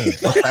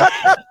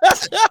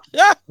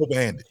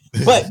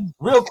but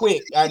real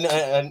quick,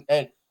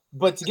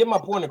 but to get my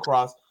point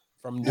across,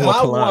 from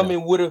my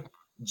woman would have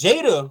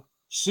Jada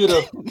should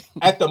have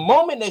at the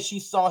moment that she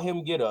saw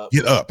him get up.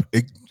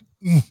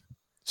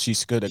 She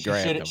should have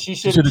grabbed him. She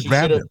should have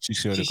grabbed him. She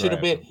should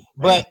have been.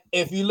 But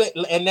if you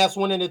and that's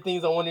one of the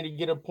things I wanted to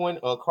get a point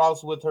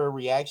across with her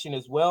reaction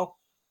as well.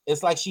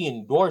 It's like she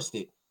endorsed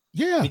it.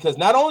 Yeah. Because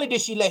not only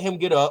did she let him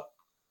get up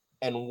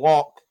and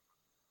walk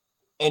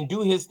and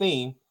do his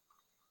thing,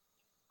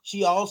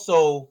 she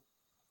also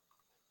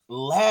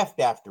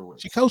laughed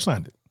afterwards. She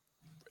co-signed it.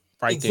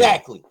 Right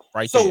exactly. There.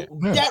 Right so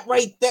there. that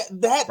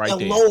that right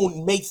alone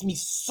there. Makes me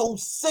so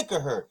sick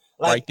of her.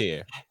 Like, right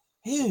there.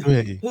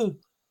 Baby,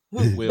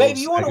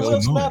 you want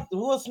to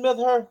Will Smith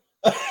her?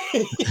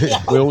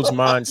 Will's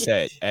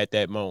mindset at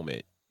that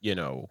moment,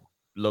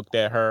 looked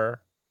at her.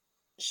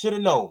 Should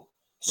have known.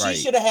 She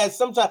should have had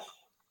some time.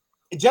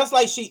 Just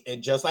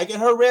like in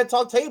her Red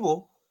Talk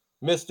table,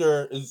 Miss.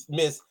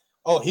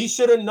 He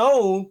should have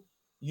known,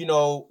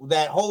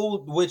 that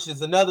whole, which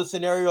is another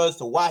scenario as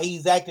to why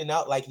he's acting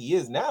out like he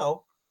is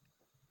now.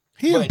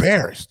 He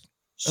embarrassed.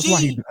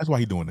 That's why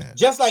he's doing that.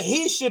 Just like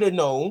he should have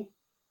known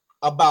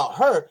about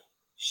her.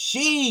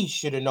 She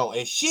should have known.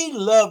 If she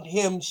loved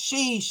him,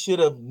 she should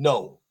have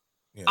known.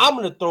 Yeah. I'm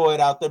gonna throw it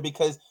out there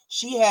because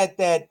she had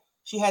that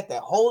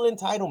whole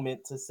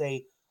entitlement to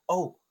say,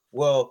 oh,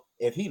 well,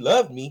 if he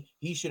loved me,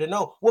 he should have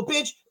known. Well,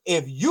 bitch,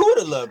 if you would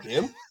have loved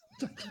him,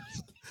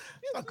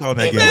 I'm calling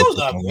that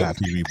on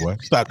TV, boy.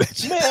 Stop that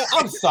shit. Man,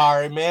 I'm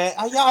sorry, man.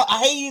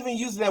 I hate even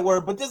using that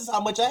word, but this is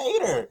how much I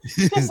hate her.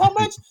 This is how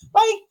much,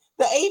 like,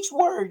 the H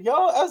word,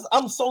 yo.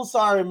 I'm so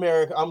sorry,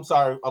 America. I'm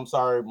sorry,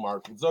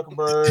 Mark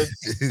Zuckerberg.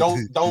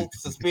 Don't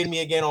suspend me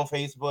again on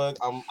Facebook.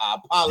 I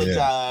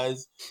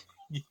apologize.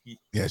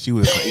 Yeah, she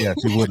would.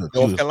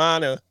 North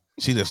Carolina.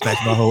 She just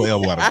snatched my whole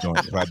elbow out of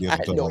joint if I did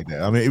something like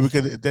that. I mean,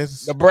 because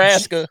that's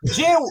Nebraska.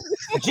 Jen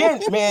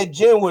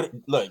would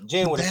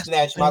have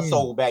snatched my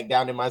soul back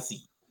down in my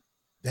seat.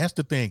 That's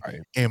the thing.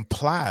 Right. And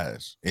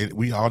Plies,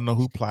 we all know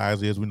who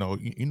Plies is. We know,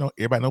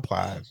 everybody know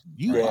Plies.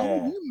 You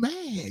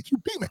mad? You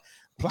big man.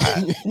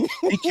 Plies.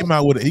 he came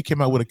out with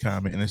a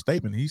comment and a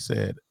statement. He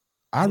said,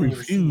 "I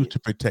refuse to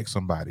protect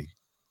somebody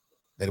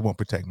that won't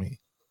protect me."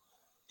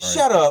 Right?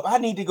 Shut up! I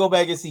need to go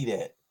back and see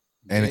that.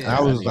 And I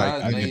was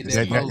like, I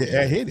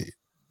hit it.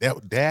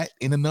 That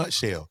in a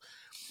nutshell.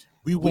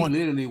 We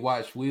literally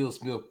watched Will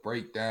Smith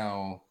break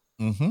down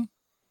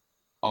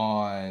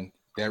on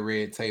that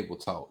Red Table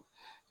Talk.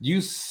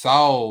 You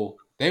saw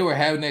they were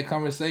having that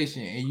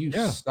conversation, and you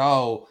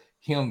saw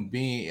him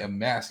being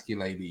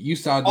emasculated. You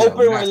saw the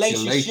open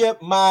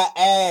relationship, my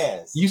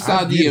ass. You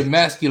saw the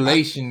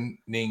emasculating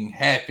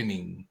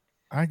happening.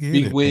 I get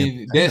it.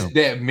 When that's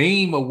that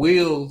meme of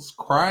Will's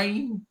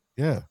crying.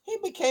 Yeah, he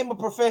became a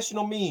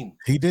professional meme.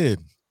 He did.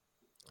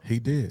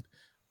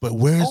 But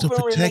where's the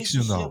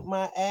protection, though?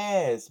 My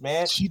ass,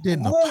 man. She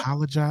didn't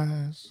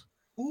apologize.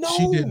 No,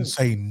 she didn't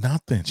say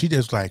nothing. She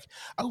just like,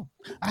 oh,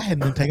 I had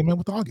an entanglement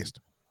with August.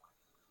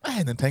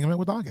 And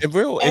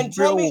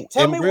tell me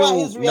why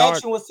his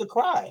reaction was to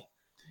cry.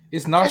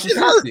 It's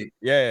narcissistic.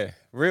 Yeah,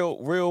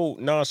 real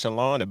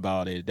nonchalant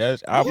about it.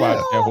 I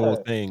watched that whole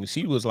thing.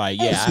 She was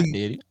like, "Yeah, I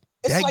did it."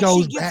 That like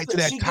goes back to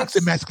that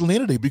toxic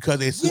masculinity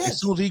because as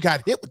soon as he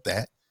got hit with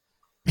that,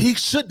 he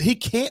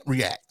can't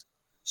react.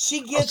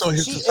 She gets.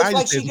 It's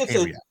like she gets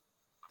a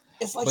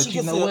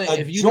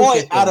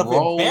joy out of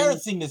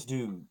embarrassing this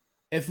dude.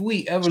 If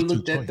we ever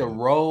looked at the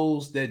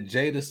roles that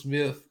Jada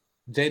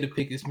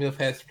Pinkett Smith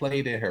has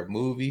played in her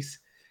movies,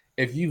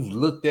 if you've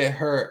looked at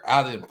her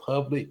out in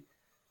public,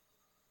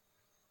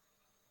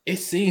 it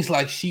seems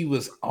like she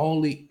was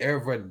only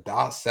ever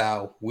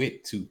docile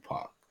with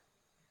Tupac.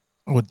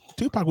 Well,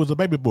 Tupac was a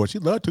baby boy. She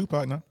loved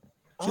Tupac now.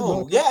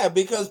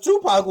 Because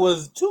Tupac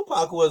was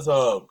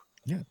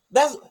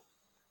that's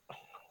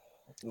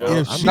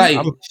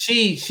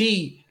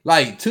she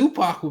like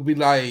Tupac would be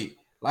like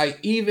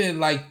even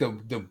like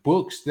the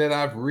books that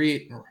I've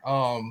read,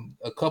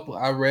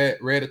 I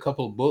read a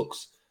couple of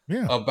books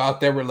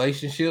about their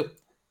relationship,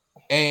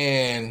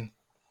 and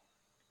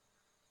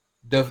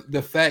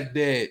the fact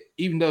that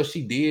even though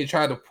she did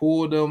try to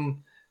pull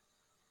them,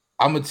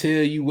 I'm gonna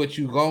tell you what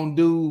you gonna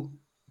do.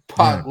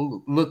 Pac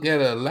look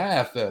at her,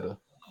 laugh at her.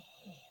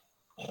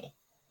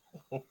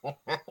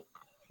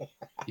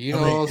 You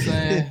know what I'm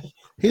saying?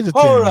 Here's the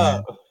Hold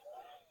up.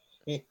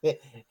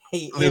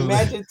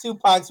 Imagine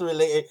Tupac's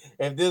related.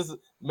 If this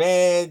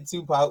man,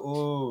 Tupac,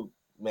 look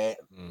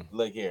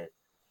here.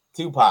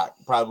 Tupac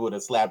probably would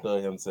have slapped her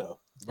himself.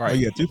 Right. Oh,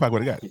 yeah, Tupac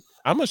would have got it.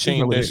 I'm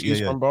ashamed that she's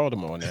from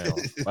Baltimore now.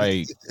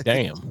 Like,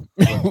 damn.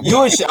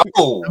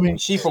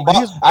 She from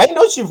Baltimore. I didn't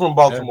know she from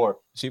Baltimore.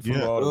 She from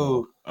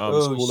Baltimore.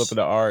 School of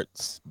the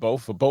Arts.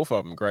 Both of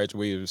them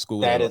graduated School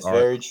of the Arts. That is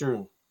very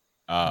true.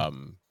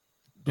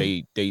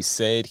 They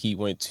said he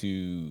went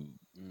to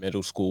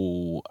middle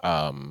school,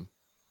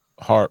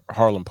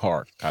 Harlem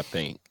Park, I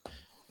think.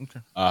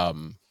 Okay.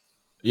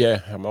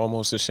 Yeah, I'm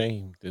almost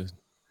ashamed.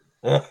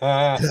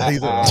 I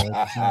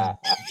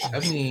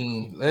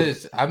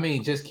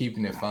mean, just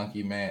keeping it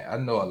funky, man. I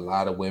know a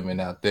lot of women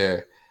out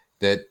there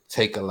that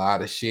take a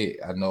lot of shit.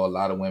 I know a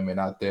lot of women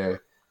out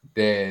there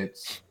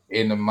that's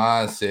in the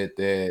mindset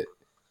that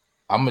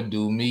I'm gonna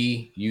do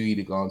me. You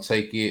either gonna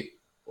take it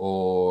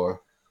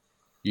or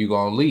you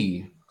gonna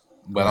leave,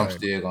 but I'm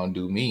still gonna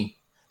do me.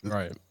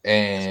 Right.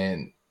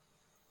 And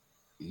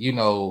you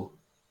know,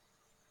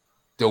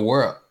 the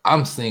world.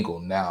 I'm single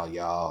now,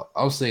 y'all.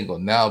 I'm single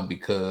now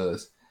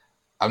because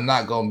I'm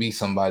not gonna be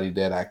somebody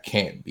that I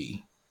can't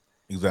be.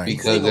 Exactly.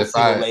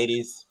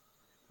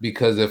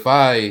 Because if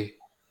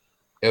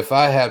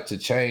I have to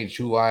change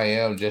who I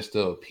am just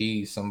to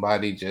appease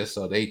somebody just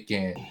so they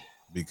can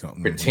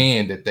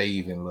pretend that they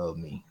even love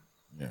me,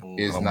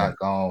 it's not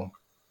gonna.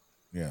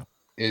 Yeah.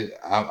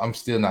 I'm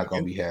still not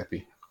gonna be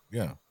happy.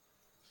 Yeah.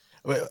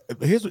 Well,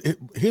 here's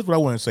what I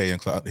want to say, and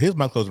here's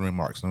my closing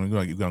remarks. And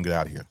we're gonna get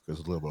out of here because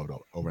it's a little bit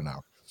over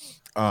now.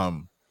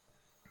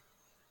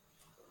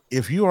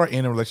 If you are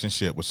in a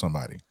relationship with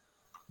somebody,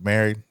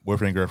 married,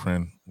 boyfriend,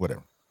 girlfriend,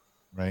 whatever,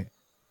 right?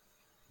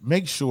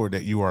 Make sure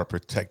that you are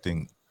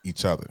protecting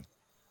each other.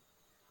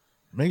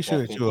 Make sure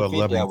that you are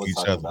loving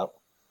each other.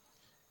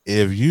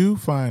 If you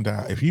find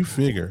out, if you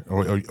figure,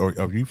 or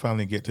if you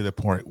finally get to the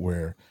point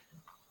where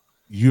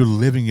you're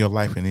living your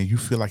life and then you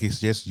feel like it's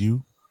just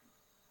you,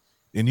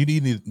 then you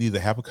need to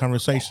have a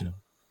conversation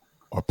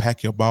or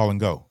pack your ball and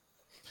go,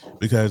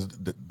 because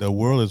the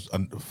world is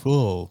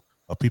full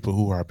of people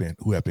who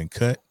have been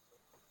cut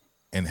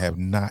and have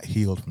not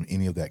healed from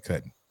any of that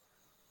cutting.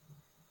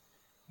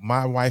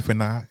 My wife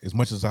and I, as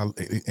much as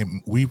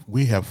we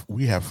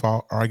have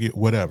fought, argued,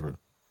 whatever,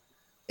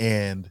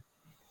 and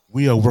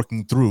we are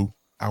working through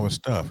our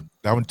stuff.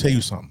 I want to tell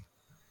you something.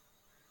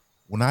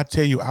 When I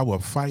tell you I will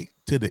fight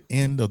to the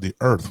end of the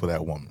earth for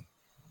that woman,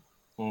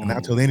 and I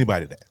tell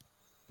anybody that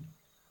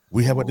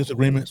we have our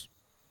disagreements.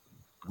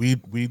 We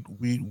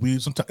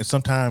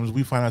sometimes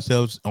we find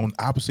ourselves on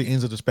opposite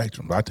ends of the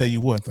spectrum. But I tell you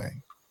one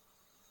thing,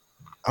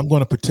 I'm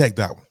going to protect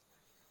that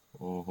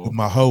one with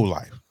my whole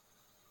life.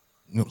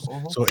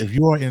 So if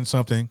you are in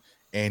something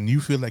and you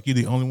feel like you're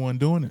the only one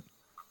doing it,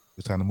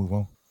 it's time to move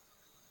on.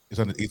 It's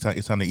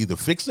time to either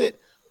fix it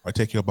or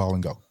take your ball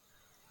and go.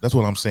 That's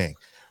what I'm saying.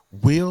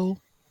 Will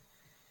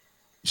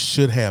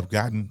should have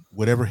gotten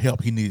whatever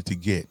help he needed to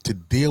get to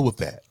deal with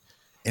that.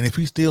 And if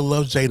he still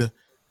loves Jada,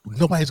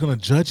 nobody's going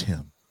to judge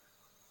him.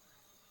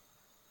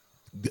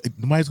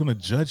 Nobody's going to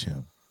judge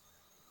him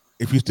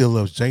if he still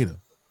loves Jada.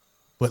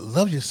 But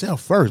love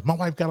yourself first. My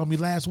wife got on me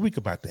last week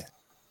about that.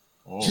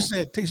 She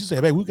said,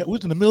 "Hey, we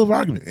was in the middle of an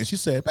argument," and she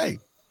said, "Hey,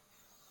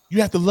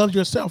 you have to love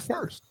yourself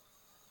first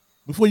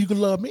before you can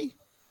love me."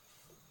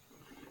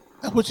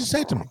 That's what she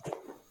said to me.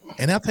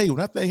 And I'll tell you,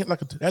 that thing hit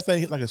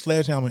like a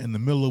sledgehammer in the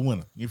middle of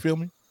winter. You feel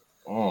me?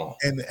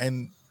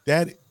 And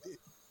that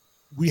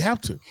we have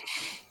to.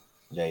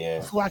 Yeah.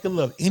 Before I can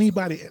love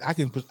anybody, I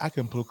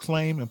can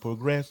proclaim and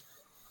progress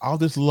all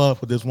this love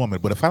for this woman.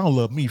 But if I don't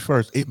love me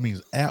first, it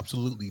means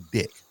absolutely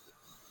dick.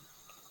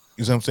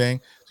 You know what I'm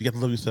saying? So you have to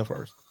love yourself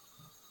first.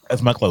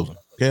 That's my closing.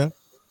 Okay.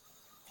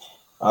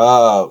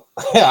 I'm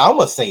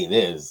gonna say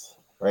this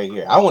right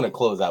here. I want to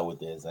close out with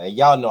this.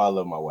 Y'all know I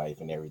love my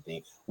wife and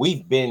everything.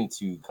 We've been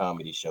to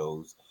comedy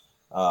shows,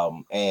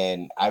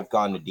 and I've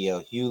gone to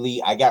DL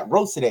Hughley. I got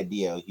roasted at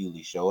DL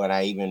Hughley show, and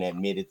I even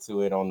admitted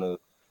to it on the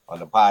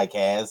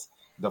podcast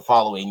the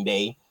following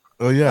day.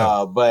 Oh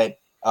yeah. But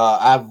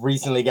I've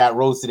recently got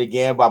roasted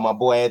again by my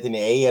boy Anthony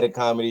A at a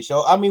comedy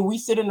show. I mean, we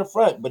sit in the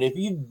front, but if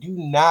you do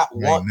not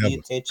want the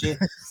attention,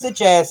 sit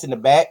your ass in the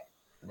back.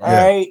 All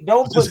right,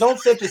 don't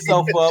set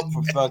yourself up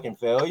for fucking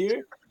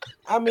failure.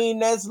 I mean,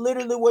 that's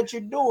literally what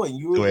you're doing.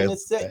 You're gonna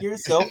set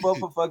yourself up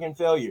for fucking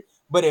failure.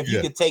 But if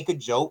you could take a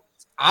joke,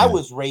 I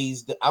was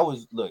raised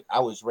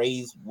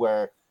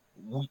where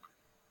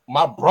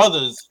my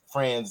brother's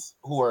friends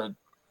who are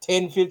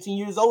 10, 15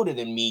 years older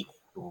than me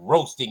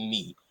roasting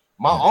me.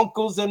 My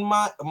uncles and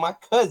my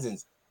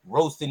cousins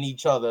roasting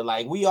each other.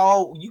 Like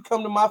you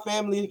come to my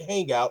family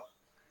hangout,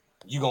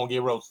 you gonna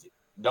get roasted.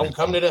 Don't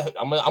come to the.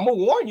 I'm gonna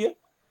warn you.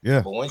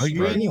 Yeah. But once you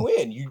bring you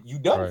in, you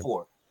done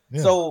for.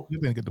 Yeah. So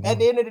at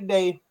the end of the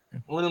day,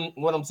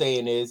 what I'm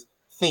saying is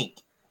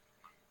think.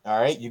 All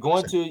right,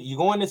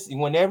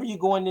 whenever you're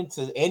going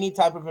into any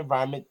type of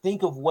environment,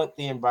 think of what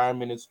the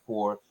environment is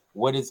for,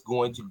 what it's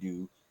going to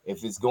do.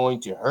 If it's going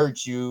to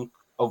hurt you,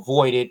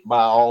 avoid it by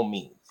all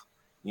means.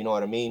 You know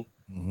what I mean?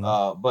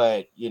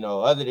 But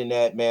other than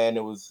that, man,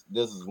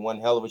 this is one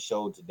hell of a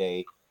show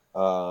today.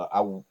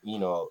 I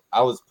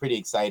was pretty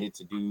excited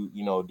to do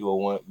a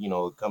one,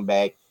 come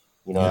back.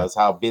 That's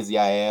how busy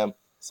I am.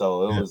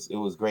 So it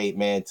was great,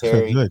 man.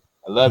 Terry,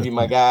 I love you,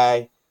 my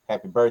guy.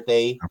 Happy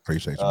birthday. I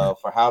appreciate you, man.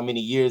 For how many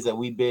years that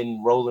we've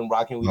been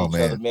rocking with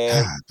each other,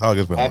 man.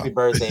 Happy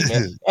birthday,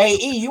 man. Hey,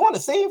 E, you want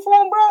to sing for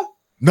him, bro?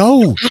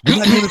 No, we're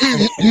not doing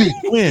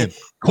it.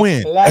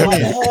 Quinn.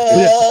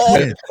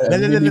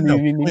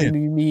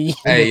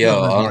 Hey,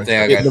 yo, only thing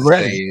I got to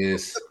say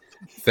is,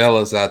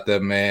 fellas out there,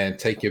 man,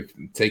 take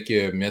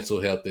your mental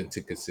health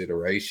into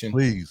consideration.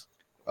 Please.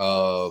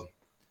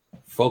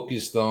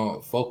 Focus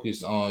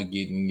on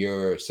getting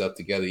yourself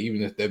together,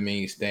 even if that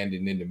means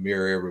standing in the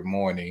mirror every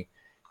morning,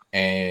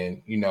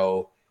 and you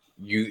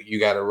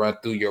got to run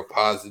through your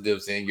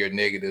positives and your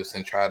negatives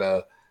and try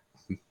to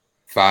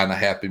find a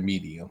happy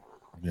medium.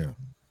 Yeah.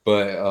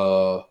 But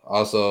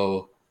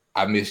also,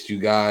 I missed you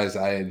guys.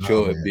 I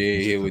enjoyed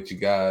being here with you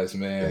guys,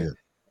 man.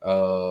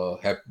 Yeah.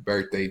 Happy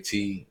birthday,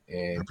 T.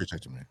 And I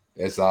appreciate you, man.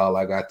 That's all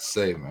I got to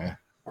say, man.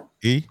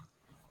 E?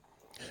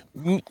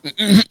 Me.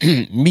 How'd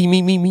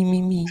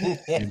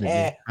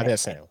that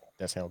sound?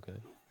 That sound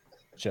good?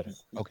 Shut up.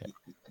 Okay.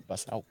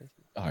 Bust out.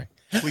 All right.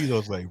 Please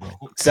don't say, bro.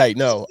 Say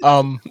no.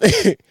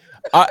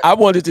 I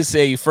wanted to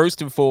say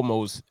first and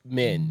foremost,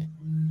 men.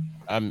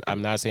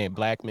 I'm not saying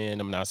black men.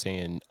 I'm not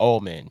saying all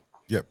men.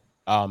 Yep.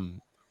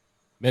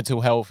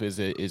 Mental health is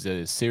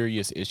a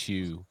serious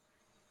issue.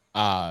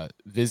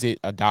 Visit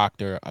a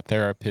doctor, a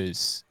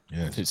therapist,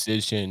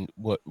 physician,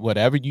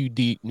 whatever you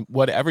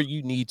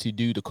need to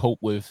do to cope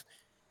with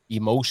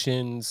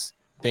emotions,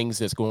 things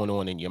that's going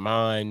on in your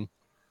mind,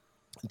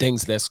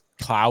 things that's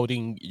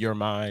clouding your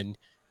mind,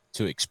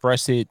 to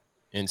express it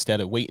instead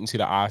of waiting to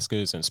the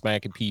Oscars and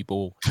smacking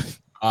people.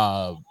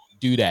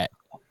 Do that.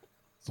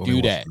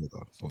 Do that.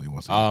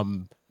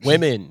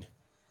 Women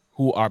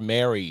who are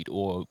married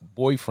or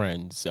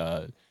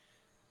boyfriends,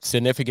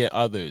 significant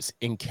others,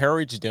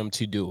 encourage them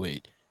to do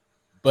it,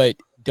 but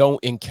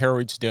don't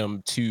encourage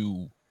them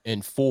to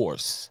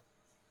enforce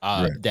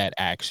that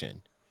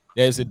action.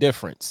 There's a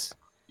difference.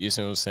 You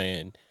see what I'm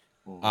saying?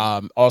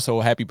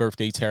 Also, happy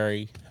birthday,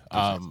 Terry.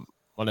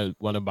 One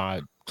of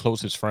my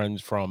closest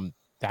friends from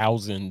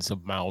thousands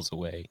of miles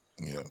away.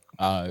 Yeah.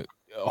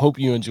 Hope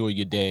you enjoy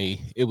your day.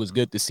 It was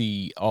good to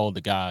see all the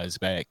guys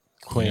back.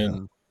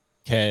 Quinn,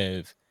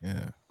 Kev.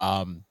 Yeah.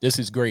 This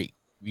is great.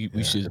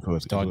 We should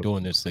start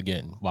doing this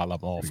again while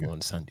I'm off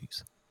on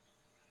Sundays.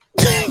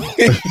 Yeah.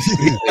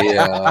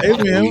 Hey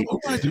man, we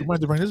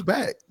might bring this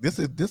back. This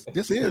is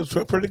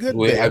pretty good.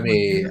 I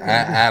mean,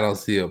 I don't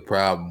see a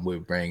problem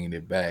with bringing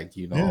it back.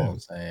 You know what I'm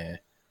saying?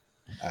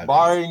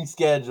 Barring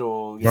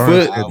schedule.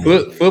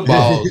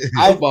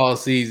 Football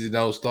season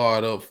don't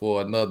start up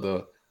for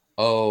another.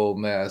 Oh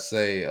man, I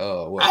say,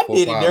 I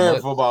did it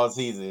during football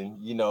season,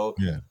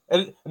 Yeah.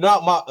 And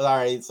not my. All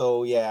right,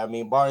 so yeah, I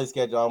mean, barring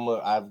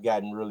schedule, I've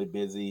gotten really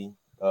busy.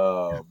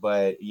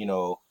 But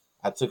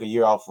I took a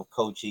year off of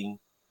coaching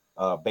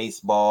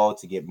baseball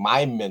to get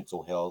my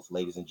mental health,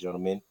 ladies and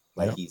gentlemen.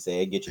 Like he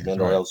said, get your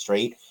mental health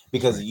straight,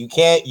 because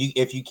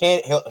if you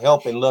can't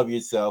help and love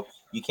yourself,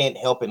 you can't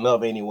help and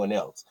love anyone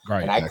else.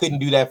 Right. And I couldn't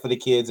do that for the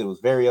kids. It was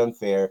very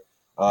unfair.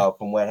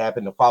 From what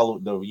happened to follow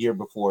the year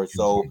before.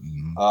 So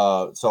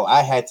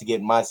I had to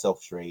get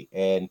myself straight,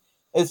 and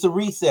it's a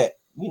reset.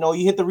 You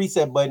hit the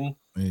reset button,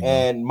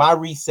 and my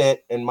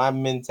reset and my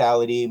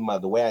mentality,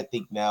 the way I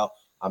think now,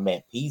 I'm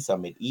at peace.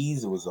 I'm at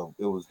ease. It was the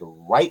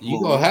right move.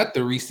 You're gonna have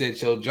to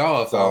reset your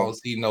jaw if I don't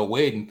see no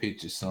wedding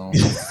pictures soon.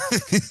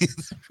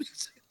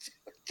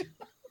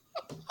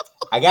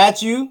 I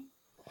got you.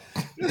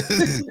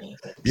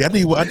 Yeah, I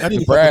need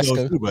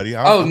Nebraska too, buddy.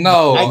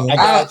 No,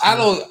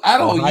 I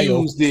don't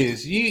use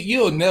this.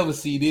 You'll never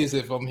see this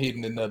if I'm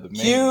hitting another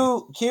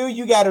man. Q,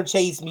 you gotta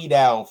chase me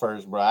down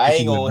first, bro.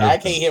 I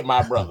can't hit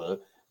my brother.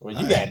 Well,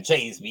 you gotta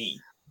chase me.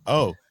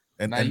 Oh,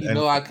 and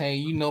I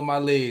can't. My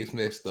legs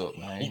messed up,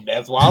 man.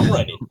 That's why I'm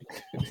running.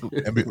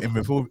 and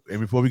before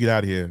we get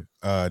out of here,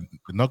 the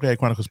Knucklehead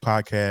Chronicles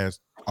podcast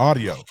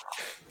audio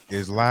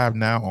is live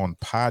now on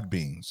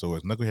Podbean. So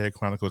it's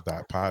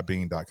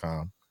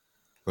knuckleheadchronicles.podbean.com.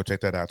 Go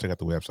check that out. Check out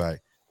the website.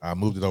 I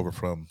moved it over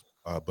from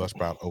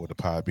Buzzsprout over to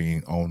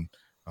Podbean on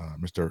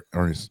Mr.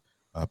 Ernest's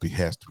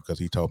behest, because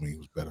he told me it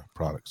was a better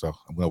product. So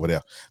I'm over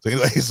there. So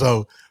anyway,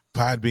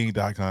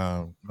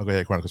 Podbean.com,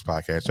 Knucklehead Chronicles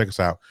podcast. Check us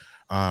out.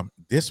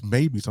 This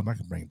may be something I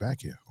can bring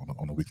back here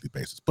on a weekly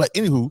basis. But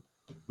anywho,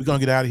 we're gonna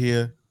get out of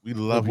here. We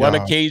love one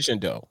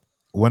occasion though.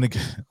 One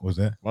occasion.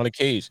 One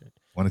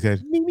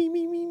occasion. Me.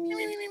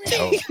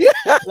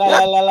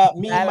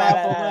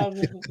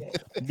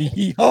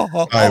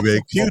 All right, man.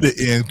 Cue the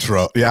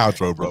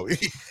outro, bro. All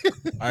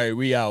right,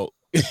 we out.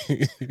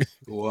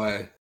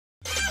 Boy.